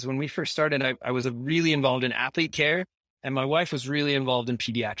difficult, because when we first started, I was really involved in athlete care, and my wife was really involved in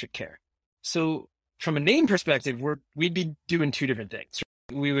pediatric care. So from a name perspective, we'd be doing two different things.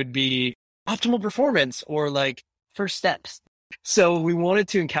 We would be optimal performance or like first steps. So we wanted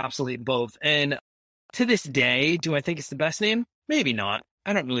to encapsulate both. And to this day, do I think it's the best name? Maybe not.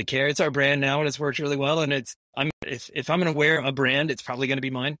 I don't really care. It's our brand now, and it's worked really well. And if I'm going to wear a brand, it's probably going to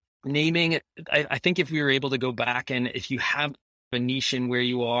be mine. Naming, I think if we were able to go back, and if you have a niche in where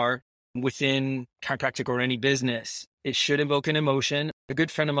you are within chiropractic or any business, it should evoke an emotion. A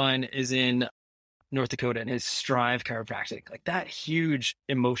good friend of mine is in North Dakota and his Strive Chiropractic, like that huge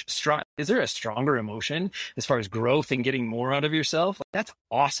emotion. Is there a stronger emotion as far as growth and getting more out of yourself? Like, that's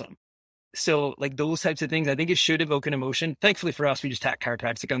awesome. So like those types of things, I think it should evoke an emotion. Thankfully for us, we just tack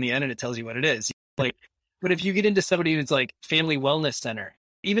chiropractic on the end and it tells you what it is. Like, but if you get into somebody who's like Family Wellness Center,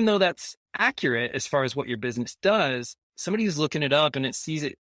 even though that's accurate as far as what your business does, somebody who's looking it up and it sees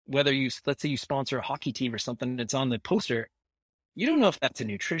it, whether let's say you sponsor a hockey team or something that's on the poster, you don't know if that's a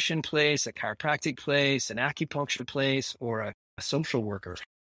nutrition place, a chiropractic place, an acupuncture place, or a social worker.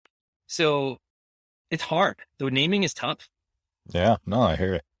 So it's hard. The naming is tough. Yeah, no, I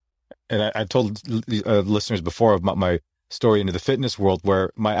hear it. And I told listeners before about my story into the fitness world,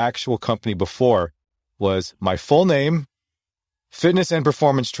 where my actual company before was my full name, Fitness and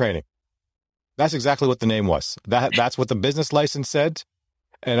Performance Training. That's exactly what the name was. That's what the business license said.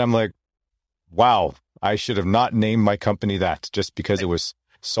 And I'm like, wow, I should have not named my company that, just because it was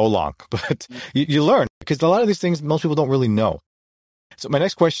so long. But you learn, because a lot of these things most people don't really know. So my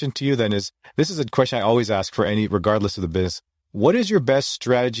next question to you then is, this is a question I always ask for regardless of the business. What is your best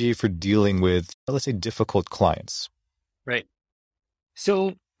strategy for dealing with, let's say, difficult clients? Right.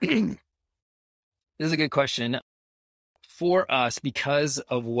 So this is a good question. For us, because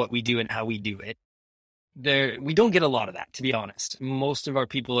of what we do and how we do it, we don't get a lot of that, to be honest. Most of our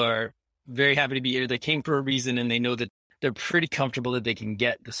people are very happy to be here. They came for a reason, and they know that they're pretty comfortable that they can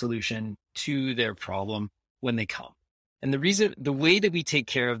get the solution to their problem when they come. And the way that we take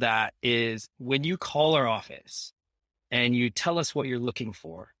care of that is when you call our office and you tell us what you're looking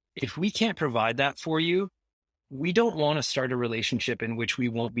for, if we can't provide that for you, we don't want to start a relationship in which we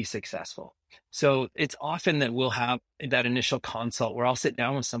won't be successful. So it's often that we'll have that initial consult where I'll sit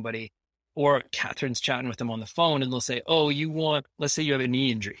down with somebody, or Catherine's chatting with them on the phone, and they'll say, oh, let's say you have a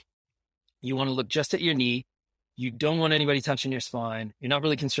knee injury. You want to look just at your knee. You don't want anybody touching your spine. You're not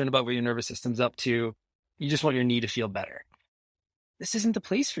really concerned about what your nervous system's up to. You just want your knee to feel better. This isn't the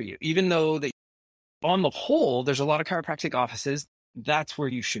place for you, even though on the whole, there's a lot of chiropractic offices. That's where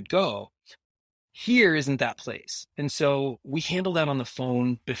you should go. Here isn't that place. And so we handle that on the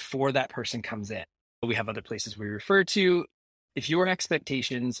phone before that person comes in. We have other places we refer to. if your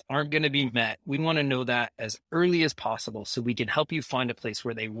expectations aren't going to be met, we want to know that as early as possible so we can help you find a place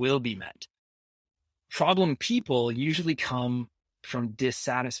where they will be met. Problem people usually come from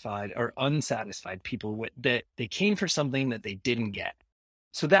dissatisfied or unsatisfied people that they came for something that they didn't get.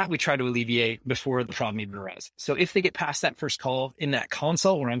 So that we try to alleviate before the problem even arises. So if they get past that first call in that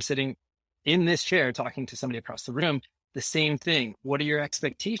consult where I'm sitting in this chair talking to somebody across the room, the same thing. What are your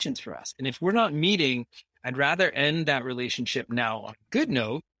expectations for us? And if we're not meeting, I'd rather end that relationship now on a good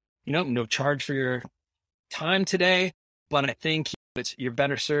note, no charge for your time today, but I think you're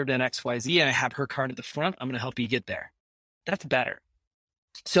better served in XYZ and I have her card at the front. I'm going to help you get there. That's better.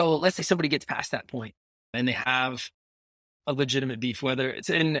 So let's say somebody gets past that point and they have a legitimate beef, whether it's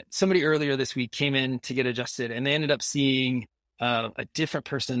in somebody earlier this week came in to get adjusted and they ended up seeing a different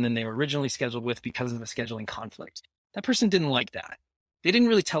person than they were originally scheduled with because of a scheduling conflict. That person didn't like that. They didn't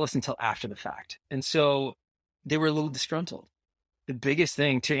really tell us until after the fact. And so they were a little disgruntled. The biggest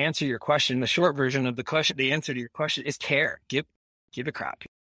thing to answer your question, the short version of the question, the answer to your question is care. Give a crap.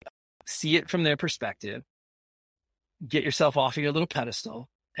 See it from their perspective. Get yourself off of your little pedestal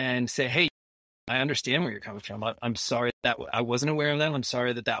and say, hey, I understand where you're coming from. I'm sorry that I wasn't aware of that. I'm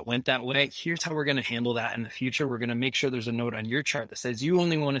sorry that went that way. Here's how we're going to handle that in the future. We're going to make sure there's a note on your chart that says you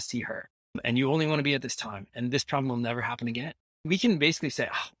only want to see her and you only want to be at this time. And this problem will never happen again. We can basically say,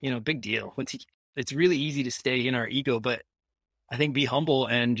 big deal. It's really easy to stay in our ego, but I think be humble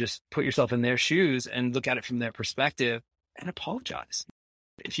and just put yourself in their shoes and look at it from their perspective and apologize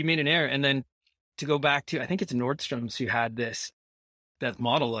if you made an error. And then to go back to, I think it's Nordstrom's who had that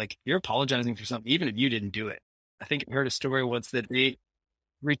model, like you're apologizing for something, even if you didn't do it. I think I heard a story once that they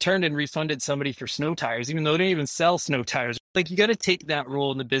returned and refunded somebody for snow tires, even though they didn't even sell snow tires. Like you got to take that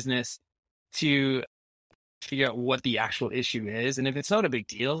role in the business to figure out what the actual issue is. And if it's not a big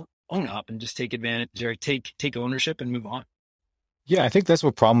deal, own up and just take advantage or take ownership and move on. Yeah, I think that's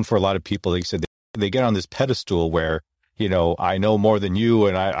a problem for a lot of people. Like you said, they get on this pedestal where, I know more than you,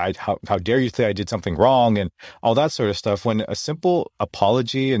 and how dare you say I did something wrong, and all that sort of stuff. When a simple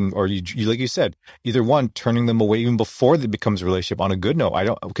apology or you like you said, either one, turning them away even before it becomes a relationship on a good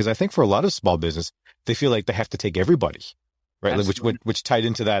note. Because I think for a lot of small business, they feel like they have to take everybody, right? Which tied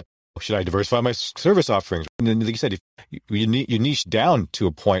into that. Should I diversify my service offerings? And then, like you said, if you niche down to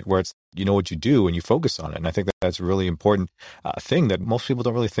a point where it's what you do and you focus on it. And I think that's a really important thing that most people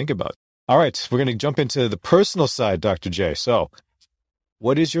don't really think about. All right, we're going to jump into the personal side, Dr. J. So,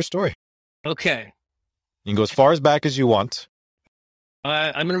 what is your story? Okay, you can go as far as back as you want.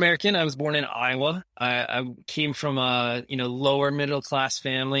 I'm an American. I was born in Iowa. I came from a lower middle class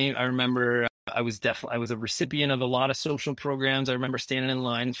family. I remember I was a recipient of a lot of social programs. I remember standing in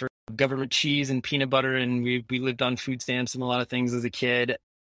line for government cheese and peanut butter, and we lived on food stamps and a lot of things as a kid.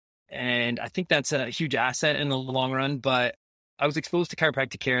 And I think that's a huge asset in the long run. But I was exposed to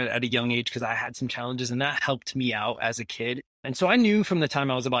chiropractic care at a young age because I had some challenges, and that helped me out as a kid. And so I knew from the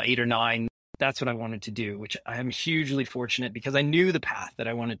time I was about 8 or 9, that's what I wanted to do, which I am hugely fortunate because I knew the path that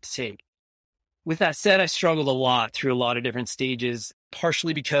I wanted to take. With that said, I struggled a lot through a lot of different stages,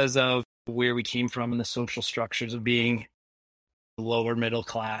 partially because of where we came from and the social structures of being lower middle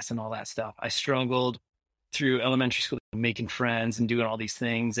class and all that stuff. I struggled through elementary school, making friends and doing all these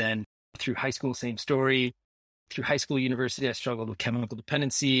things. And through high school, same story. Through high school, university, I struggled with chemical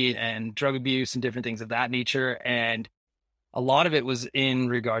dependency and drug abuse and different things of that nature. And a lot of it was in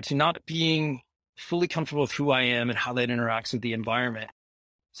regard to not being fully comfortable with who I am and how that interacts with the environment.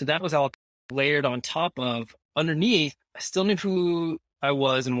 So that was all layered on top of underneath. I still knew who I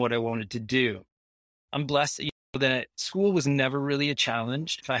was and what I wanted to do. I'm blessed that school was never really a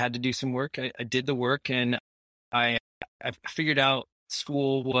challenge. If I had to do some work, I did the work, and I figured out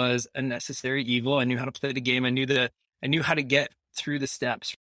school was a necessary evil. I knew how to play the game. I knew how to get through the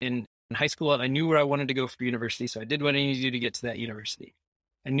steps. In high school, I knew where I wanted to go for university, so I did what I needed to do to get to that university.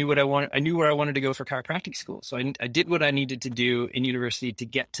 I knew where I wanted to go for chiropractic school, so I did what I needed to do in university to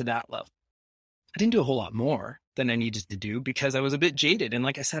get to that level. I didn't do a whole lot more than I needed to do because I was a bit jaded, and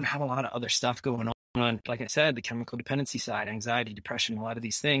like I said, I had a lot of other stuff going on. Like I said, the chemical dependency side, anxiety, depression, a lot of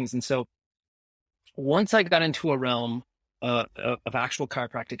these things. And so once I got into a realm of actual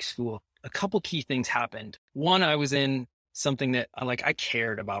chiropractic school, a couple key things happened. One, I was in something that I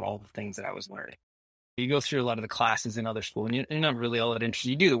cared about all the things that I was learning. You go through a lot of the classes in other school and you're not really all that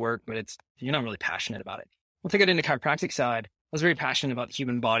interested. You do the work, but you're not really passionate about it. Once I got into chiropractic side, I was very passionate about the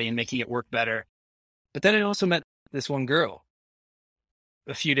human body and making it work better. But then I also met this one girl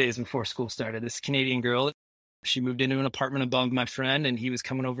a few days before school started, this Canadian girl. She moved into an apartment above my friend, and he was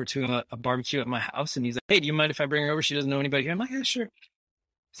coming over to a barbecue at my house. And he's like, hey, do you mind if I bring her over? She doesn't know anybody here. I'm like, yeah, sure.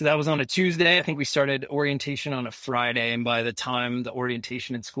 So that was on a Tuesday. I think we started orientation on a Friday. And by the time the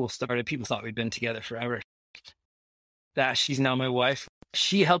orientation in school started, people thought we'd been together forever. That she's now my wife.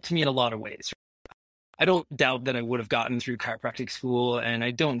 She helped me in a lot of ways. I don't doubt that I would have gotten through chiropractic school, and I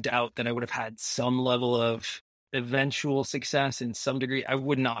don't doubt that I would have had some level of eventual success in some degree. I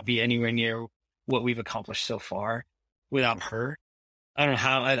would not be anywhere near what we've accomplished so far without her. I don't know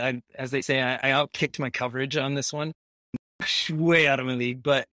how, as they say, I outkicked my coverage on this one, way out of my league,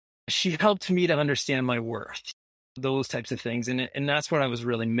 but she helped me to understand my worth, those types of things. And that's what I was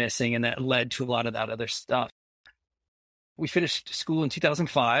really missing. And that led to a lot of that other stuff. We finished school in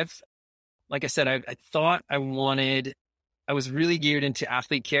 2005. Like I said, I thought I was really geared into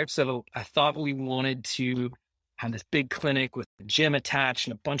athlete care. So I thought we wanted to have this big clinic with a gym attached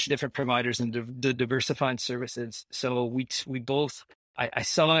and a bunch of different providers and the diversified services. So I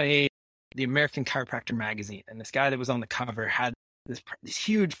saw the American Chiropractor magazine, and this guy that was on the cover had this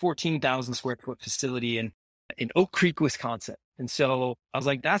huge 14,000 square foot facility in Oak Creek, Wisconsin. And so I was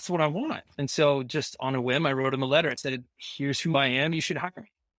like, that's what I want. And so just on a whim, I wrote him a letter. I said, here's who I am. You should hire me.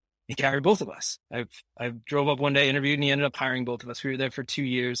 He hired both of us. I drove up one day, interviewed, and he ended up hiring both of us. We were there for 2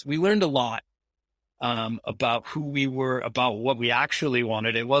 years. We learned a lot about who we were, about what we actually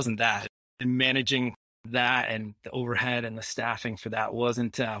wanted. It wasn't that. And managing that and the overhead and the staffing for that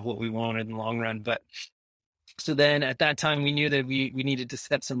wasn't what we wanted in the long run. But so then at that time, we knew that we needed to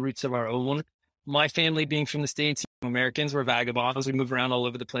set some roots of our own. My family being from the States, Americans were vagabonds. We move around all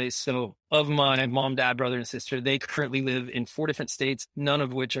over the place. So of my mom, dad, brother, and sister, they currently live in 4 different states, none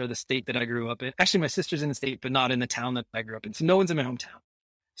of which are the state that I grew up in. Actually, my sister's in the state, but not in the town that I grew up in. So no one's in my hometown.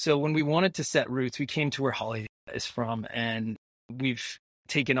 So when we wanted to set roots, we came to where Holly is from, and we've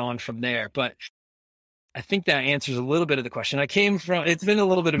taken on from there. But I think that answers a little bit of the question. It's been a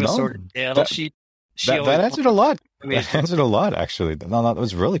little bit of a sort of tale. That answered a lot. That answered a lot, actually. That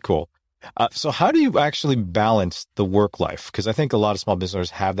was really cool. So how do you actually balance the work life? Because I think a lot of small business owners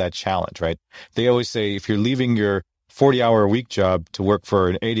have that challenge, right? They always say if you're leaving your 40-hour-a-week job to work for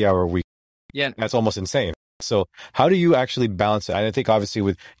an 80-hour-a-week, that's almost insane. So how do you actually balance it? And I think obviously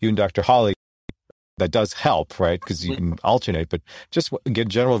with you and Dr. Holly, that does help, right? Because you can alternate, but just get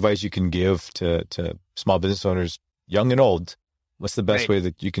general advice you can give to small business owners, young and old. What's the best way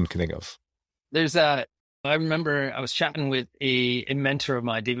that you can think of? I remember I was chatting with a mentor of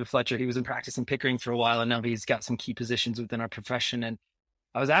mine, David Fletcher. He was in practice in Pickering for a while, and now he's got some key positions within our profession. And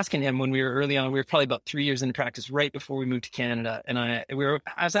I was asking him when we were early on, we were probably about 3 years into practice right before we moved to Canada. And I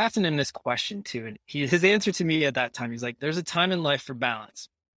was asking him this question too. And his answer to me at that time, he's like, there's a time in life for balance.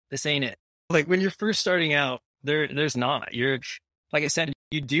 This ain't it. Like when you're first starting out, there's not. Like I said,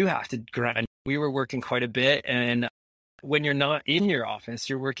 you do have to grind. We were working quite a bit. And when you're not in your office,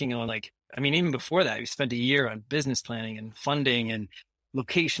 you're working on even before that, we spent a year on business planning and funding and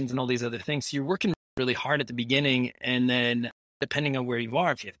locations and all these other things. So you're working really hard at the beginning. And then depending on where you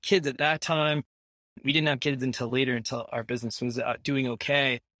are, if you have kids at that time, we didn't have kids until later, until our business was doing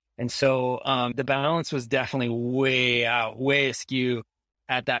okay. And so the balance was definitely way askew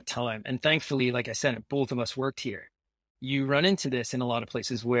at that time. And thankfully, like I said, both of us worked here. You run into this in a lot of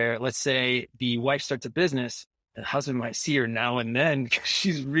places where, let's say the wife starts a business, the husband might see her now and then because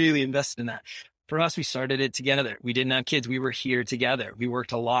she's really invested in that. For us, we started it together. We didn't have kids. We were here together. We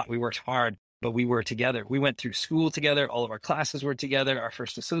worked a lot. We worked hard, but we were together. We went through school together. All of our classes were together. Our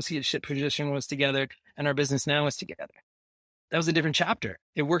first associateship position was together, and our business now is together. That was a different chapter.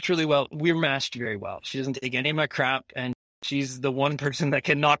 It worked really well. We were matched very well. She doesn't take any of my crap, and she's the one person that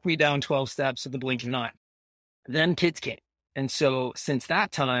can knock me down 12 steps at the blink of an eye. Then kids came. And so since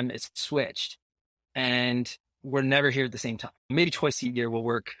that time, it's switched. And we're never here at the same time. Maybe twice a year we'll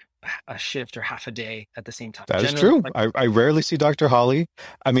work a shift or half a day at the same time. That is true. I rarely see Dr. Holly.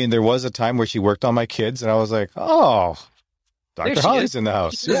 I mean, there was a time where she worked on my kids, and I was like, oh, Dr. Holly's in the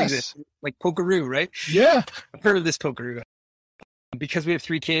house. Yes. Like Pokeroo, right? Yeah. I've heard of this Pokeroo. Because we have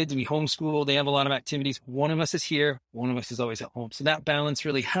 3 kids, we homeschool, they have a lot of activities. One of us is here, one of us is always at home. So that balance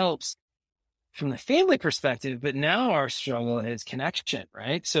really helps from the family perspective. But now our struggle is connection,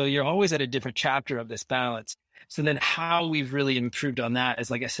 right? So you're always at a different chapter of this balance. So then how we've really improved on that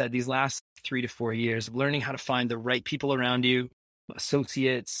is, like I said, these last 3 to 4 years of learning how to find the right people around you,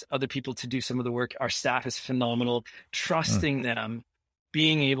 associates, other people to do some of the work. Our staff is phenomenal, trusting them,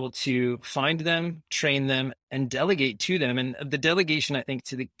 being able to find them, train them, and delegate to them. And the delegation, I think,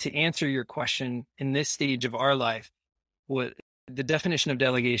 to answer your question in this stage of our life, what the definition of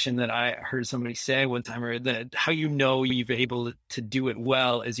delegation that I heard somebody say one time, or that how you know you've able to do it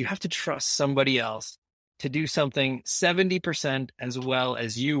well, is you have to trust somebody else to do something 70% as well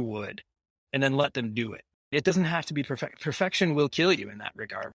as you would, and then let them do it. It doesn't have to be perfect. Perfection will kill you in that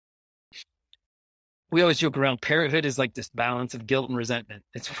regard. We always joke around parenthood is like this balance of guilt and resentment.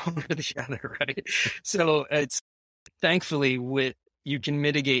 It's one or the other, right? So it's thankfully you can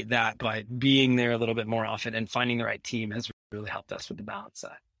mitigate that by being there a little bit more often, and finding the right team has really helped us with the balance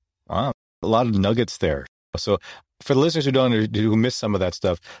side. Wow. A lot of nuggets there. So for the listeners who miss some of that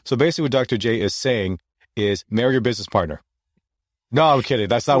stuff, so basically what Dr. J is saying is marry your business partner. No, I'm kidding.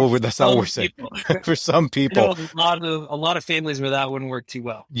 That's not what we're saying. For some people, a lot of families where that wouldn't work too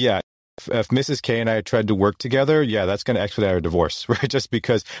well. Yeah. If Mrs. K and I tried to work together, yeah, that's going to expedite our divorce, right? Just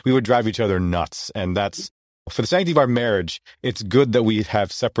because we would drive each other nuts. And that's, for the sanctity of our marriage, it's good that we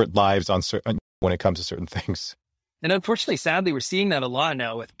have separate lives when it comes to certain things. And unfortunately, sadly, we're seeing that a lot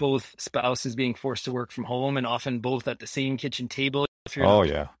now with both spouses being forced to work from home, and often both at the same kitchen table. If you're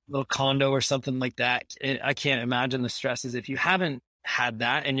in a little condo or something like that, I can't imagine the stresses if you haven't had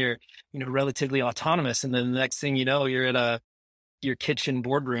that and you're, relatively autonomous. And then the next thing you know, you're at your kitchen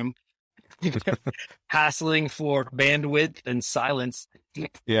boardroom hassling for bandwidth and silence.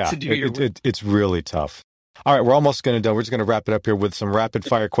 Yeah, to do your work. It's really tough. All right, we're almost going to done. We're just going to wrap it up here with some rapid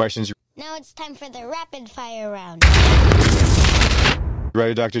fire questions. Now it's time for the rapid fire round.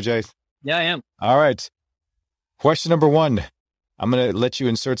 Ready, Dr. J? Yeah, I am. All right. Question number 1. I'm going to let you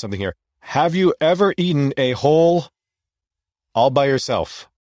insert something here. Have you ever eaten a whole all by yourself?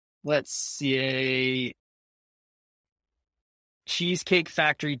 Let's see. Cheesecake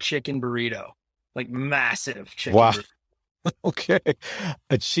Factory chicken burrito, like massive chicken. Wow. Burrito. Okay.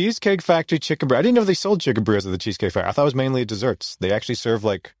 A Cheesecake Factory chicken burrito. I didn't know they sold chicken burritos at the Cheesecake Factory. I thought it was mainly desserts. They actually serve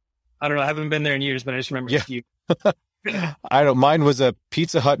I don't know. I haven't been there in years, but I just remember a few. I don't. Mine was a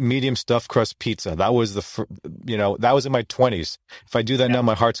Pizza Hut medium stuffed crust pizza. That was that was in my 20s. If I do that now,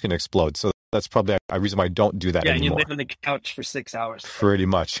 my heart's going to explode. So that's probably a reason why I don't do that anymore. Yeah, you live on the couch for 6 hours. Pretty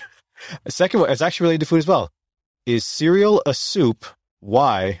much. A second one, it's actually related to food as well. Is cereal a soup?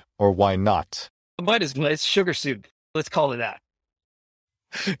 Why or why not? It's sugar soup. Let's call it that.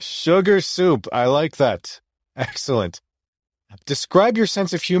 Sugar soup. I like that. Excellent. Describe your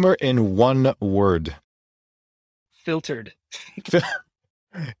sense of humor in one word. Filtered.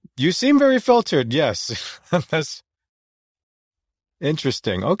 You seem very filtered. Yes. That's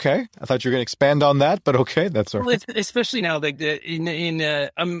interesting. Okay. I thought you were going to expand on that, but okay. That's all right. Especially now, like I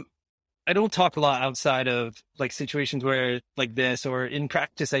don't talk a lot outside of like situations where like this, or in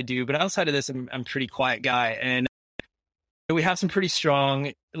practice I do, but outside of this, I'm a pretty quiet guy. And we have some pretty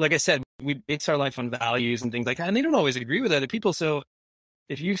strong, like I said, we base our life on values and things like that. And they don't always agree with other people. So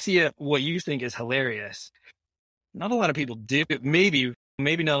if you see what you think is hilarious, not a lot of people do. Maybe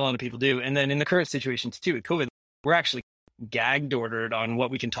not a lot of people do. And then in the current situations too, with COVID, we're actually gagged ordered on what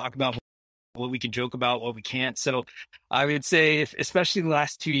we can talk about, what we can joke about, what we can't. So I would say, especially the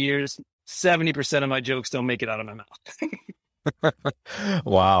last 2 years, 70% of my jokes don't make it out of my mouth.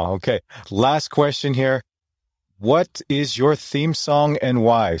 Wow. Okay. Last question here. What is your theme song and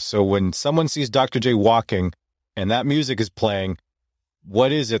why? So when someone sees Dr. J walking and that music is playing,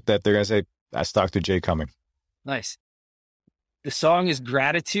 what is it that they're going to say, that's Dr. J coming? Nice. The song is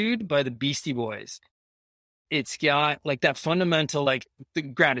Gratitude by the Beastie Boys. It's got like that fundamental, like the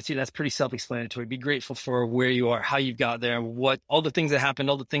gratitude. That's pretty self-explanatory. Be grateful for where you are, how you got there, all the things that happened,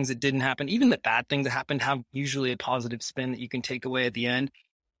 all the things that didn't happen, even the bad things that happened have usually a positive spin that you can take away at the end.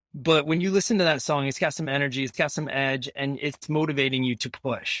 But when you listen to that song, it's got some energy, it's got some edge, and it's motivating you to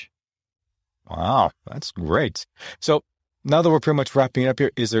push. Wow, that's great. So now that we're pretty much wrapping up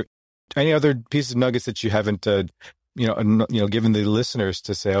here, is there any other pieces of nuggets that you haven't, given the listeners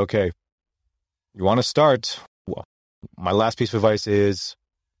to say, okay, you want to start? Well, my last piece of advice is,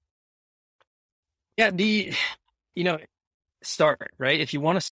 start, right? If you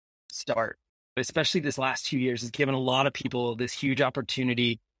want to start, especially this last 2 years, has given a lot of people this huge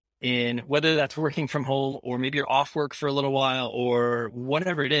opportunity in whether that's working from home or maybe you're off work for a little while or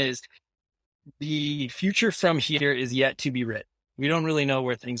whatever it is. The future from here is yet to be written. We don't really know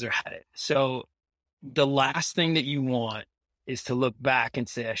where things are headed. So the last thing that you want is to look back and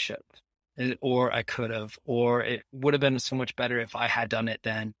say, I should have, or I could have, or it would have been so much better if I had done it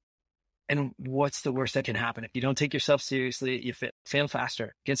then. And what's the worst that can happen? If you don't take yourself seriously, you fail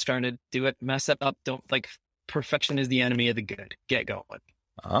faster. Get started, do it, mess it up. Perfection is the enemy of the good. Get going.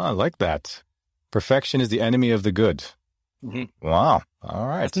 I like that. Perfection is the enemy of the good. Mm-hmm. Wow. All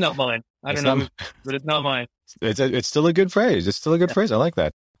right. It's not mine. I don't know, but it's not mine. It's still a good phrase. It's still a good phrase. I like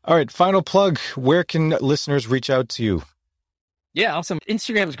that. All right. Final plug. Where can listeners reach out to you? Yeah, awesome.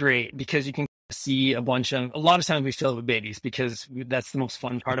 Instagram is great because you can see a lot of times we fill it with babies because that's the most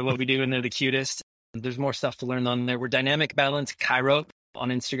fun part of what we do and they're the cutest. There's more stuff to learn on there. We're Dynamic Balance Chiro. on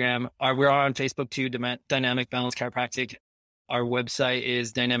Instagram. We're on Facebook too, Dynamic Balance Chiropractic. Our website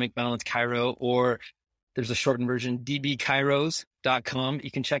is Dynamic Balance Chiro, or there's a shortened version, dbchiros.com.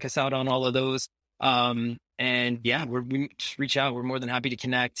 You can check us out on all of those. And yeah, we just reach out. We're more than happy to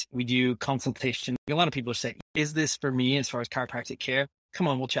connect. We do consultation. A lot of people are saying, is this for me as far as chiropractic care? Come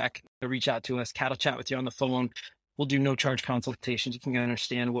on, we'll check. Reach out to us. Kat will chat with you on the phone. We'll do no charge consultations. You can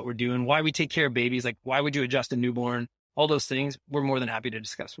understand what we're doing, why we take care of babies, like why would you adjust a newborn, all those things. We're more than happy to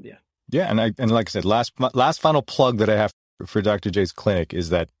discuss with you. Yeah. And like I said, last final plug that I have for Dr. J's clinic is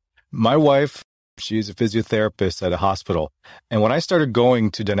that my wife, she's a physiotherapist at a hospital. And when I started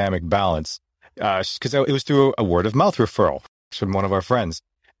going to Dynamic Balance, because it was through a word of mouth referral from one of our friends.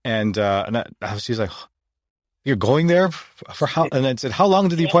 And she's like, you're going there for how? And I said, how long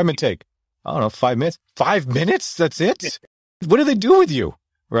did the appointment take? I don't know, 5 minutes. 5 minutes? That's it? What do they do with you?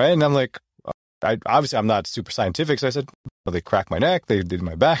 Right? And I'm like, obviously I'm not super scientific. So I said, well, they cracked my neck. They did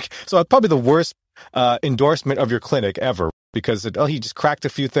my back. So it's probably the worst endorsement of your clinic ever, because he just cracked a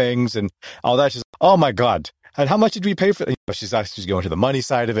few things and all that. She's like, oh my God. And how much did we pay for it? She's going to the money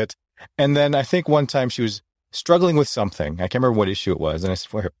side of it. And then I think one time she was struggling with something. I can't remember what issue it was. And I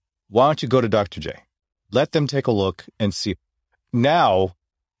said, well, why don't you go to Dr. J? Let them take a look and see. Now,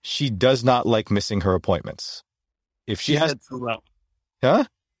 she does not like missing her appointments. If she's done so well. Huh?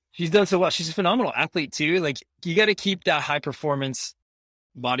 She's done so well. She's a phenomenal athlete too. Like, you got to keep that high performance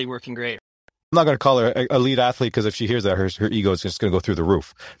body working great. I'm not going to call her an elite athlete, because if she hears that, her ego is just going to go through the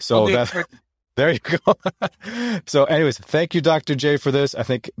roof. So there you go. So anyways, thank you, Dr. J, for this. I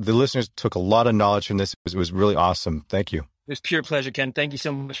think the listeners took a lot of knowledge from this. It was really awesome. Thank you. It was pure pleasure, Ken. Thank you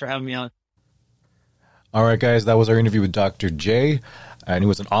so much for having me on. All right, guys, that was our interview with Dr. J, and it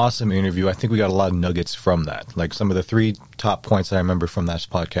was an awesome interview. I think we got a lot of nuggets from that. Like, some of the 3 top points that I remember from that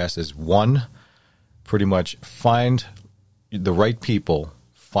podcast is, 1, pretty much find the right people,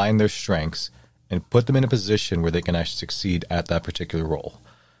 find their strengths, and put them in a position where they can actually succeed at that particular role.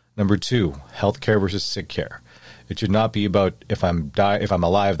 Number 2, healthcare versus sick care. It should not be about if I'm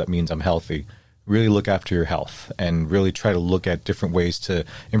alive, that means I'm healthy. Really look after your health and really try to look at different ways to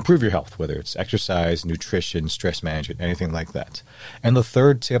improve your health, whether it's exercise, nutrition, stress management, anything like that. And the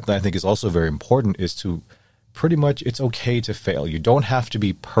third tip that I think is also very important is to pretty much, it's okay to fail. You don't have to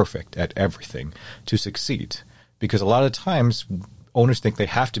be perfect at everything to succeed, because a lot of times owners think they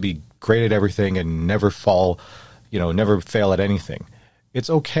have to be great at everything and never fail at anything.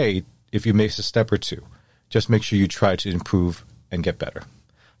 It's okay if you miss a step or two. Just make sure you try to improve and get better.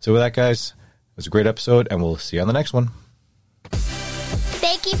 So with that, guys, it was a great episode, and we'll see you on the next one.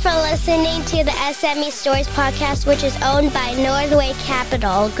 Thank you for listening to the SME Stories podcast, which is owned by Northway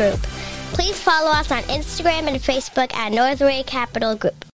Capital Group. Please follow us on Instagram and Facebook at Northway Capital Group.